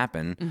is going to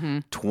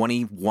happen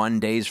 21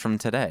 days from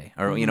today,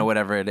 or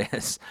whatever it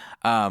is.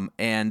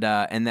 And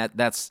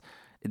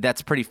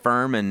that's pretty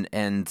firm,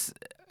 and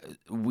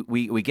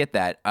we get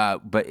that.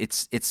 But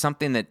it's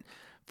something that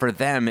for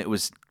them it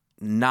was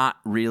not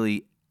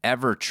really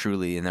ever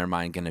truly in their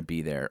mind going to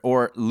be there.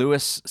 Or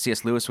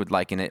C.S. Lewis would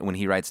liken it when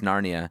he writes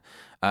Narnia.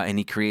 And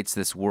he creates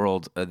this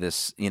world,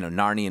 this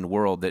Narnian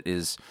world that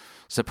is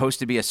supposed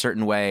to be a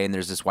certain way, and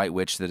there's this white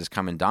witch that has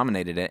come and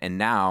dominated it, and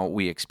now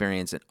we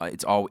experience it.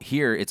 It's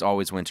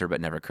always winter,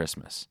 but never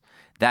Christmas.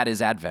 That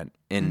is Advent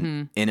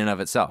in and of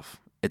itself.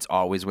 It's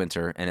always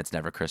winter, and it's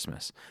never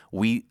Christmas.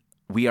 We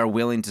are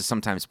willing to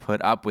sometimes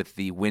put up with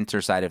the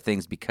winter side of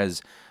things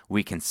because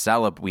we can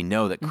celebrate. We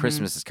know that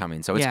Christmas is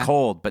coming, so it's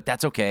cold, but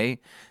that's okay.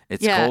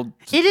 It's cold.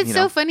 It is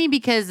so funny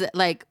because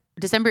like.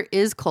 December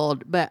is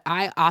cold, but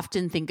I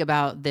often think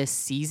about this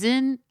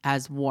season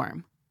as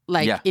warm.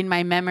 Like in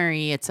my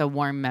memory, it's a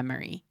warm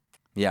memory.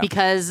 Yeah.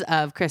 Because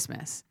of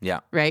Christmas. Yeah.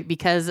 Right?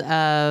 Because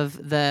of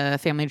the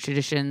family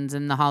traditions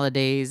and the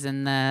holidays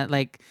and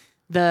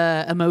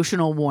the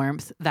emotional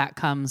warmth that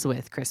comes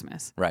with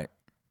Christmas. Right.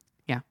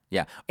 Yeah.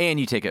 Yeah. And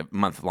you take a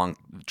month-long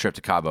trip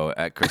to Cabo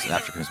at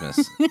after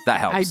Christmas.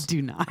 That helps. I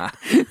do not.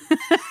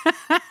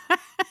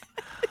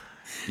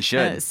 You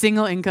should.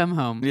 Single income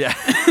home. Yeah.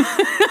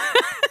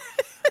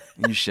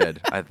 You should,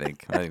 I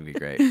think. I think it'd be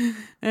great.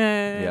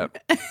 Yep.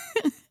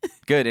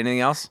 Good. Anything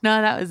else? No,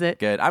 that was it.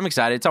 Good. I'm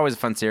excited. It's always a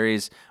fun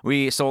series.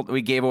 We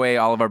gave away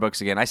all of our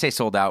books again. I say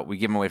sold out. We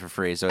give them away for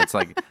free, so it's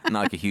like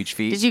not like a huge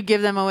feat. Did you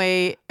give them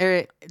away,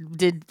 or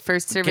did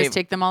First Service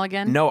take them all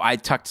again? No, I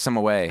tucked some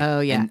away. Oh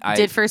yeah.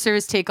 Did First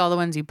Service take all the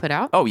ones you put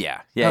out? Oh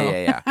yeah,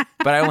 yeah.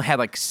 But I only had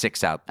like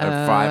 6 out,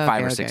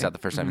 five or 6 out the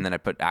first time, and then I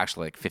put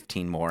actually like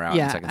 15 more out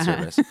in second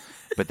service.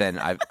 But then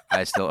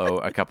I still owe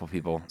a couple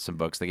people some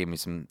books. They gave me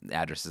some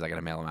addresses. I got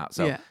to mail them out.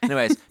 So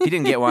anyways, if you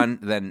didn't get one,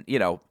 then,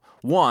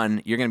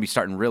 one, you're going to be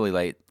starting really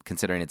late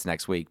considering it's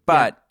next week.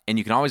 But, and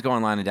you can always go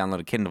online and download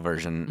a Kindle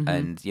version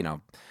and,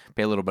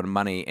 pay a little bit of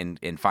money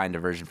and find a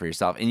version for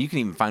yourself. And you can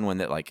even find one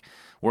that like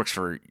works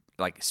for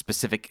like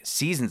specific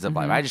seasons of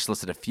life. I just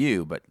listed a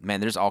few, but man,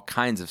 there's all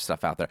kinds of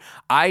stuff out there.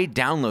 I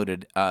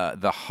downloaded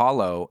the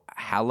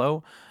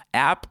Hallow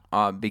app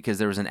because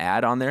there was an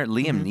ad on there.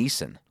 Liam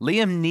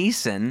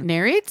Neeson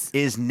narrates?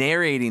 Is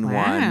narrating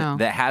one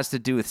that has to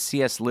do with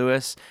C.S.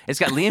 Lewis. It's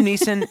got Liam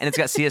Neeson and it's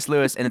got C.S.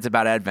 Lewis and it's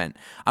about Advent.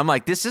 I'm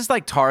like, this is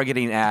like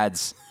targeted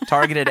ads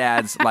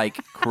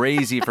like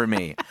crazy for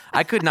me.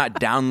 I could not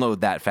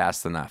download that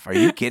fast enough. Are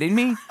you kidding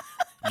me?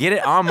 Get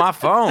it on my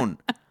phone.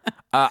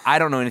 I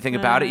don't know anything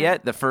about it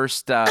yet. The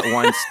first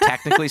one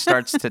technically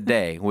starts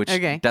today, which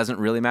doesn't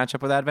really match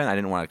up with Advent. I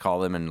didn't want to call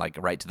them and like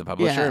write to the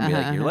publisher and be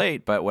like, "You're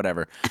late," but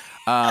whatever.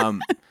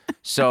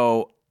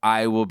 So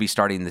I will be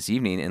starting this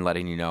evening and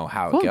letting you know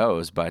how it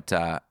goes. But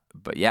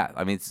yeah,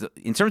 I mean,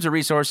 in terms of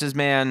resources,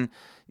 man,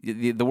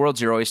 the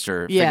world's your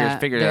oyster.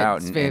 Figure it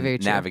out and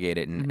navigate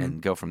it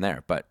and go from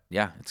there. But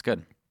yeah, it's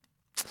good.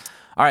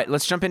 All right,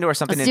 let's jump into our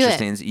something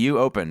interesting. You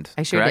opened,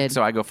 I sure correct? did.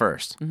 So I go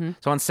first.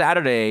 So on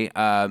Saturday,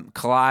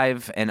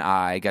 Clive and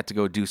I got to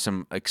go do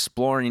some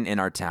exploring in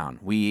our town.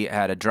 We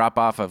had a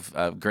drop-off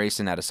of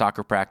Grayson at a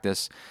soccer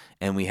practice,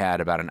 and we had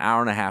about an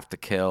hour and a half to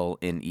kill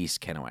in East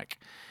Kennewick.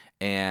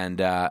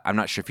 And I'm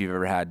not sure if you've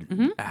ever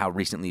had how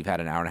recently you've had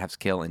an hour and a half to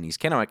kill in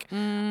East Kennewick.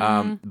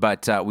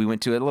 But we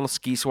went to a little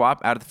ski swap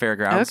out at the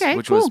fairgrounds,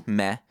 which was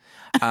meh.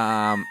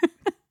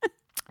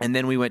 And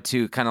then we went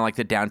to kind of like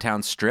the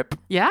downtown strip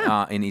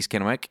in East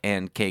Kennewick,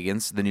 and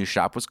Kagan's, the new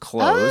shop, was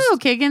closed. Oh,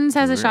 Kagan's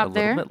has a shop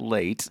there. A little bit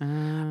late.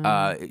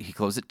 He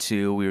closed at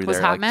 2. We were was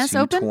there Hot like Mess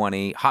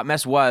 2:20. open? Hot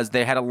Mess was.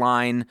 They had a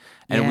line,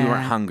 and we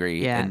weren't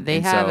hungry. Yeah, and,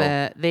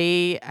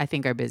 they I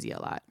think are busy a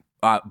lot.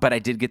 But I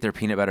did get their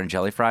peanut butter and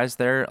jelly fries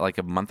there like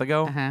a month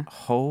ago.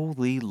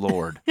 Holy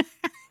Lord.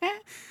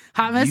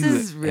 Hot Mess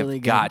is really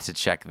good. Got to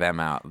check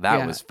them out.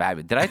 That was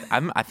fabulous. Did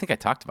I think I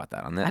talked about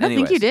that on that. I don't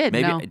think you did.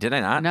 Maybe did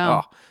I not?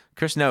 No. Oh,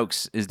 Chris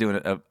Noakes is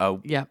doing a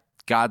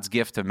God's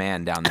gift to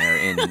man down there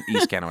in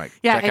East Kennewick.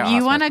 If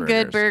you want a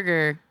good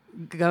burger,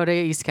 go to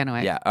East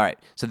Kennewick. Yeah. All right.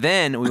 So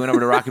then we went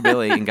over to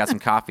Rockabilly and got some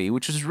coffee,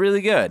 which was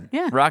really good.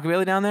 Yeah.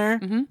 Rockabilly down there.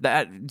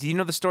 Do you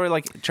know the story?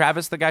 Like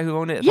Travis, the guy who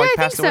owned it,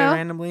 passed away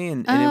randomly,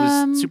 and it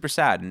was super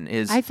sad. And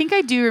his I think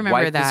I do remember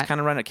wife that. was kind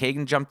of running.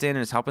 Kagan jumped in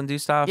and is helping do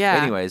stuff.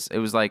 Yeah. Anyways, it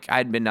was like I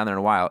hadn't been down there in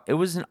a while. It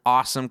was an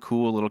awesome,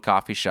 cool little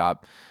coffee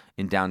shop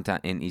in downtown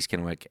in East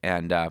Kennewick,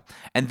 and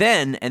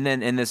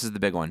then this is the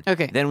big one.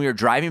 Okay. Then we were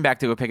driving back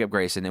to go pick up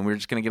Grayson, and we were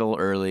just gonna get a little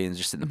early and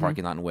just sit in the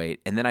parking lot and wait.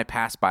 And then I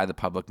passed by the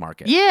public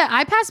market. Yeah,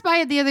 I passed by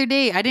it the other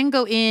day. I didn't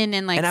go in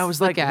and and I was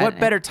like, what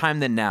better time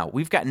than now?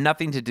 We've got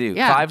nothing to do.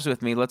 Yeah. Clive's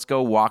with me. Let's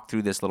go walk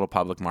through this little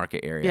public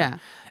market area. Yeah.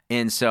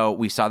 And so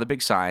we saw the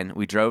big sign.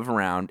 We drove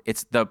around.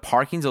 The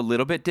parking's a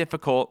little bit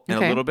difficult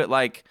and a little bit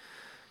like,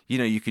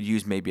 you could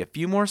use maybe a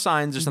few more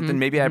signs or something.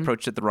 Maybe I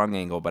approached it the wrong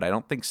angle, but I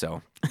don't think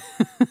so.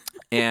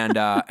 And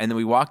then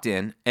we walked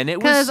in, and it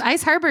was because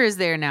Ice Harbor is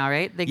there now,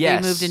 right? Like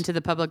Yes. they moved into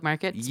the public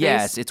market space.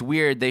 Yes, it's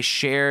weird. They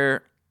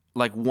share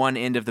like one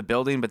end of the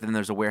building, but then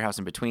there's a warehouse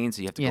in between,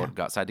 so you have to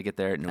go outside to get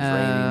there. And it was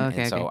raining,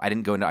 okay, and so okay. I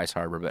didn't go into Ice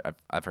Harbor, but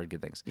I've heard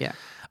good things. Yeah.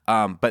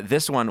 But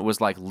this one was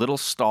like little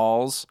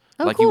stalls.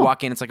 Oh, like cool. you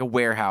walk in, it's like a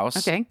warehouse.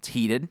 Okay. It's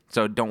heated,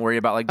 so don't worry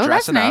about like Oh,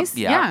 that's dressing nice. up.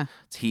 Yeah.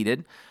 It's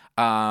heated.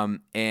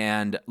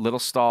 And little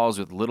stalls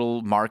with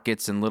little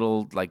markets and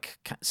little like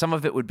some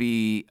of it would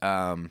be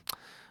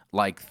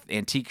like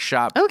antique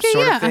shop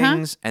sort of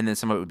things, and then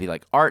some of it would be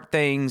like art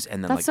things,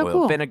 and then That's like so oil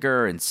cool.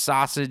 vinegar and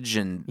sausage,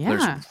 and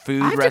there's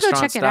food I have to go restaurant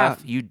check it stuff.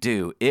 out. You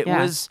do. It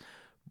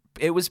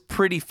was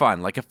pretty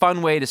fun, like a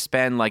fun way to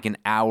spend like an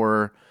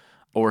hour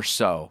or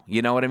so.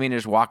 You know what I mean?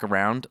 Just walk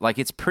around. Like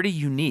it's pretty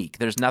unique.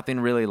 There's nothing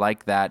really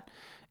like that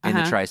in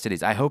the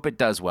Tri-Cities. I hope it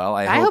does well.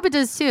 I hope it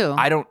does too.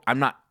 I'm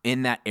not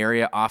in that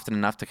area often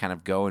enough to kind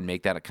of go and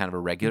make that a kind of a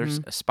regular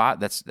spot.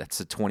 That's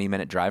a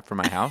 20-minute drive from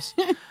my house.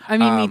 I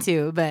mean, me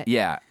too, but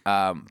Yeah.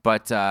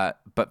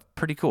 But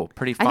pretty cool.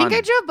 Pretty fun. I think I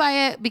drove by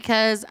it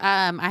because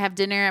I have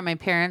dinner at my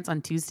parents'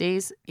 on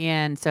Tuesdays,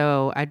 and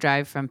so I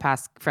drive from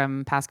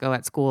Pasco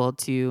at school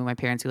to my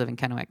parents who live in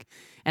Kennewick.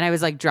 And I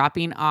was like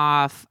dropping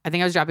off. I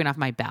think I was dropping off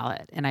my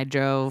ballot, and I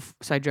drove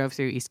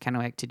through East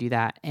Kennewick to do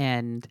that,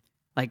 and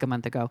like a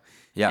month ago.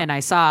 Yeah. And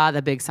I saw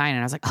the big sign, and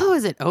I was like, "Oh,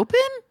 is it open?"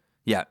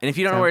 Yeah. And if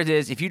you don't know where it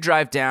is, if you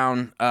drive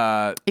down,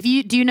 If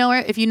you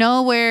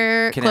know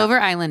where Clover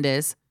Island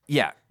is,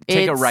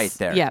 take a right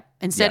there. Yeah.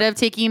 Instead of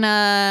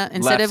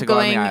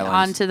going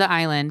onto the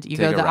island, you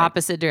go the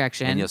opposite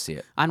direction, and you'll see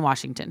it on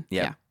Washington.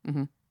 Yeah.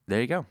 Mm-hmm.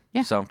 There you go.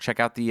 Yeah. So check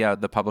out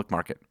the public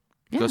market.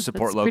 Go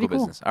support that's local pretty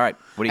cool. business. All right.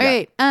 What do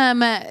you got? All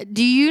right.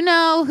 Do you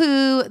know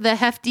who the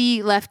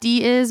Hefty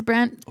Lefty is,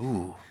 Brent?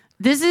 Ooh.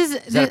 This is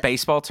that a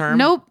baseball term?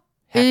 Nope.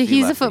 Hefty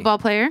He's Lefty. a football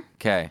player.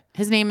 Okay.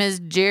 His name is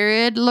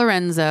Jared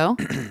Lorenzo.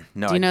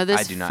 No. Do you know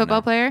this I do not football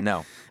know. player?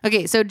 No.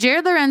 Okay, so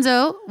Jared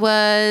Lorenzo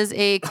was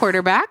a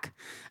quarterback.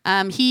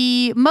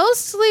 He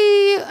mostly,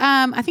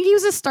 I think he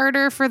was a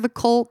starter for the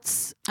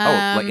Colts.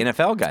 Like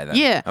NFL guy then?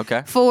 Yeah.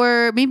 Okay.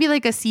 For maybe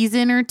like a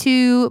season or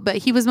two, but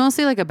he was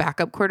mostly like a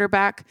backup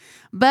quarterback.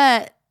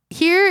 But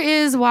here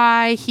is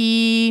why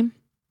he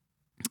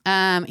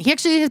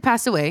actually has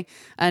passed away,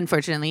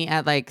 unfortunately,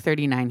 at like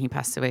 39. He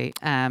passed away.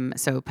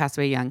 So passed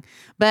away young.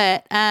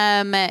 But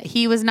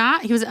he was an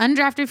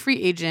undrafted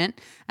free agent.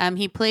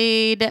 He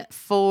played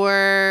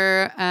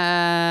for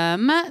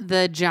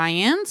the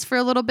Giants for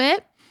a little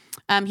bit.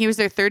 He was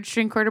their third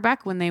string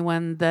quarterback when they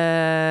won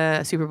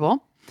the Super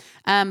Bowl.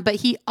 But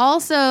he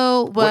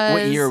also was.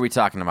 What year are we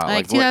talking about?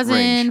 Like what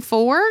range?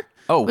 2004.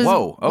 Oh,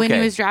 whoa. Okay. When he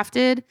was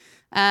drafted.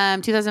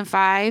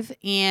 2005,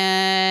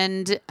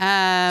 and so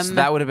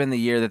that would have been the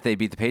year that they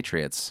beat the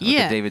Patriots with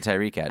the David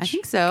Tyree catch. I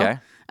think so. Okay.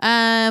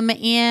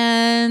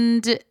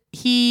 And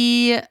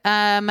he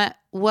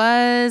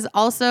was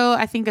also,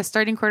 I think, a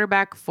starting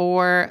quarterback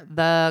for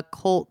the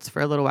Colts for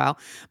a little while.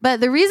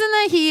 But the reason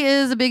that he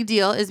is a big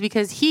deal is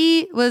because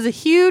he was a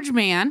huge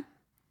man.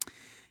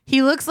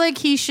 He looks like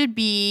he should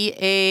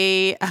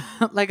be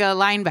like a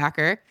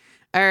linebacker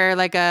or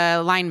like a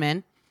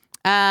lineman.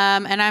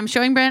 And I'm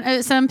showing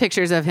Brent some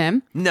pictures of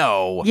him.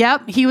 No.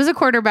 Yep. He was a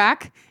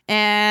quarterback,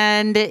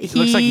 and he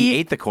looks like he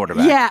ate the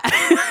quarterback. Yeah.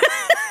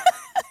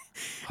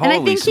 And I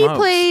Holy think smokes. he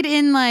played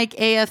in like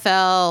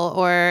AFL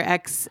or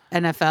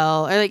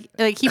ex-NFL, or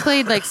like he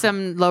played like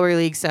some lower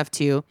league stuff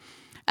too.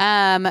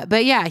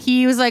 But yeah,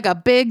 he was like a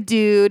big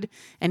dude,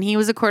 and he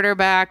was a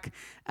quarterback.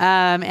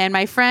 And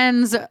my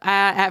friends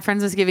at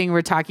Friendsgiving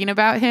were talking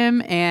about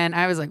him, and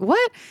I was like,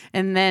 "What?"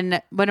 And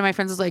then one of my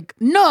friends was like,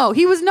 "No,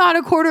 he was not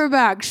a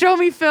quarterback. Show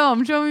me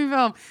film. Show me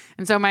film."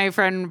 And so my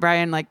friend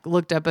Brian like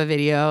looked up a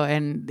video,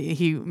 and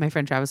my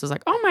friend Travis was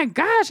like, "Oh my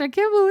gosh, I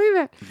can't believe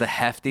it." The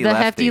Hefty The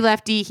Lefty. Hefty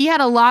Lefty. He had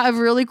a lot of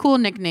really cool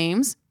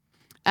nicknames.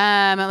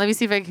 Let me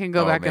see if I can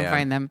go back and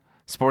find them.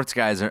 Sports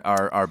guys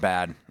are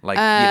bad. Like,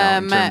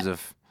 in terms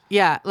of...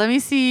 Yeah, let me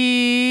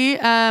see.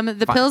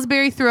 The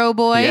Pillsbury Throw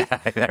Boy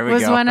there we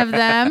was go. one of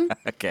them.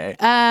 Okay.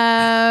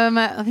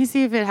 Let me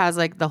see if it has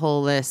like the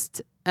whole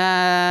list.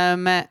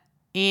 And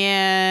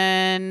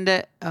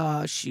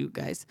oh shoot,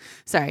 guys,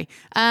 sorry.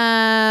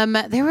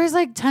 There was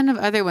like a ton of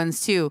other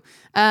ones too.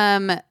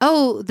 The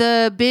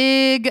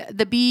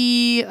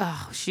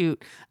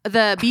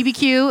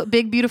BBQ,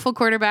 big beautiful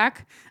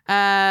quarterback.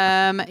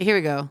 Here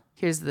we go.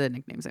 Here's the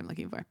nicknames I'm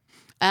looking for.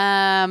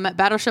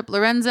 Battleship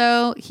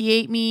Lorenzo, He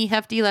Ate Me,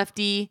 Hefty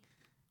Lefty,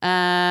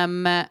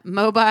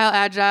 Mobile,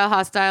 Agile,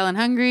 Hostile, and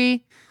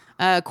Hungry,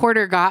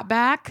 Quarter Got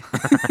Back,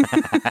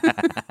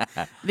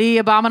 The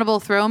Abominable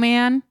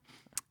Throwman,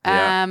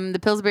 the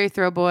Pillsbury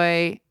Throw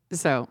Boy.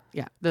 So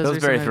yeah,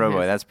 Pillsbury Throw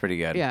Boy, that's pretty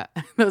good. Yeah,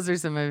 those are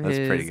some of his.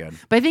 That's pretty good.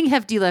 But I think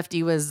Hefty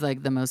Lefty was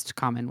like the most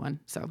common one.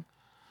 So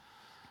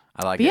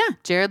I like but it. yeah,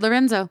 Jared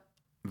Lorenzo.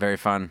 Very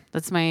fun.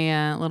 That's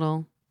my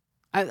little.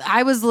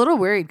 I was a little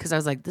worried because I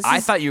was like,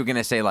 I thought you were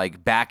gonna say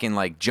like back in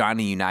like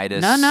Johnny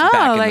Unitas. No,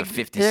 back like in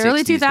the 50s, the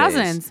early 60s 2000s.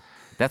 days.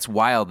 That's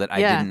wild that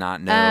I did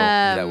not know who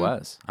that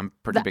was. I'm a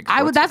pretty big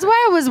sports That's guy.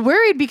 why I was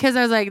worried, because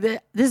I was like,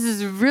 this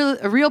is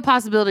a real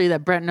possibility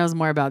that Brent knows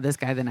more about this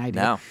guy than I do.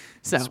 No.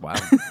 So. That's wild.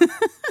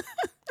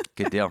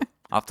 Good deal.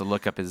 I'll have to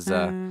look up his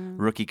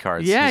rookie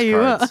cards. Yeah, his you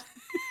cards. will.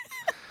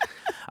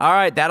 All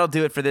right, that'll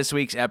do it for this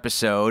week's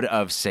episode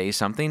of Say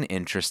Something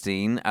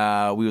Interesting.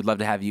 We would love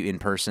to have you in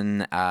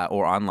person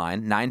or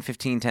online,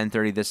 9:15,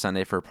 10:30 this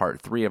Sunday for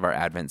part 3 of our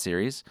Advent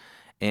series.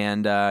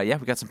 And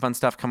we got some fun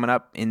stuff coming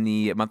up in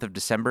the month of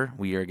December.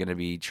 We are going to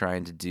be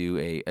trying to do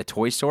a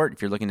toy sort.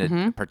 If you're looking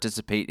to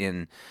participate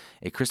in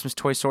a Christmas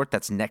toy sort,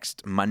 that's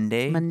next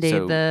Monday.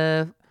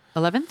 The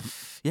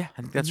 11th? Yeah,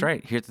 I think that's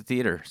right, here at the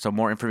theater. So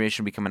more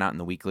information will be coming out in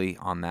the weekly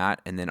on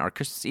that. And then our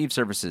Christmas Eve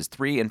services,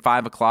 3 and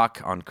 5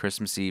 o'clock on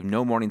Christmas Eve.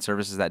 No morning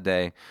services that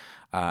day.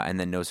 And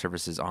then no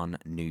services on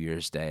New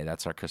Year's Day.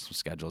 That's our Christmas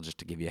schedule, just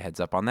to give you a heads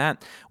up on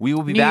that. We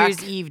will be back. New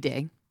Year's Eve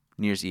day.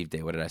 New Year's Eve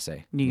day. What did I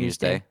say? New Year's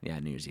Day. Yeah,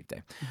 New Year's Eve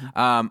day.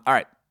 All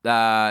right.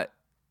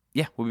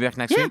 We'll be back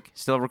next week.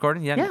 Still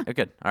recording? Yeah? Yeah.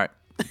 Good. All right.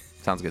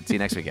 Sounds good. See you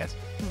next week, guys.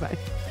 Bye.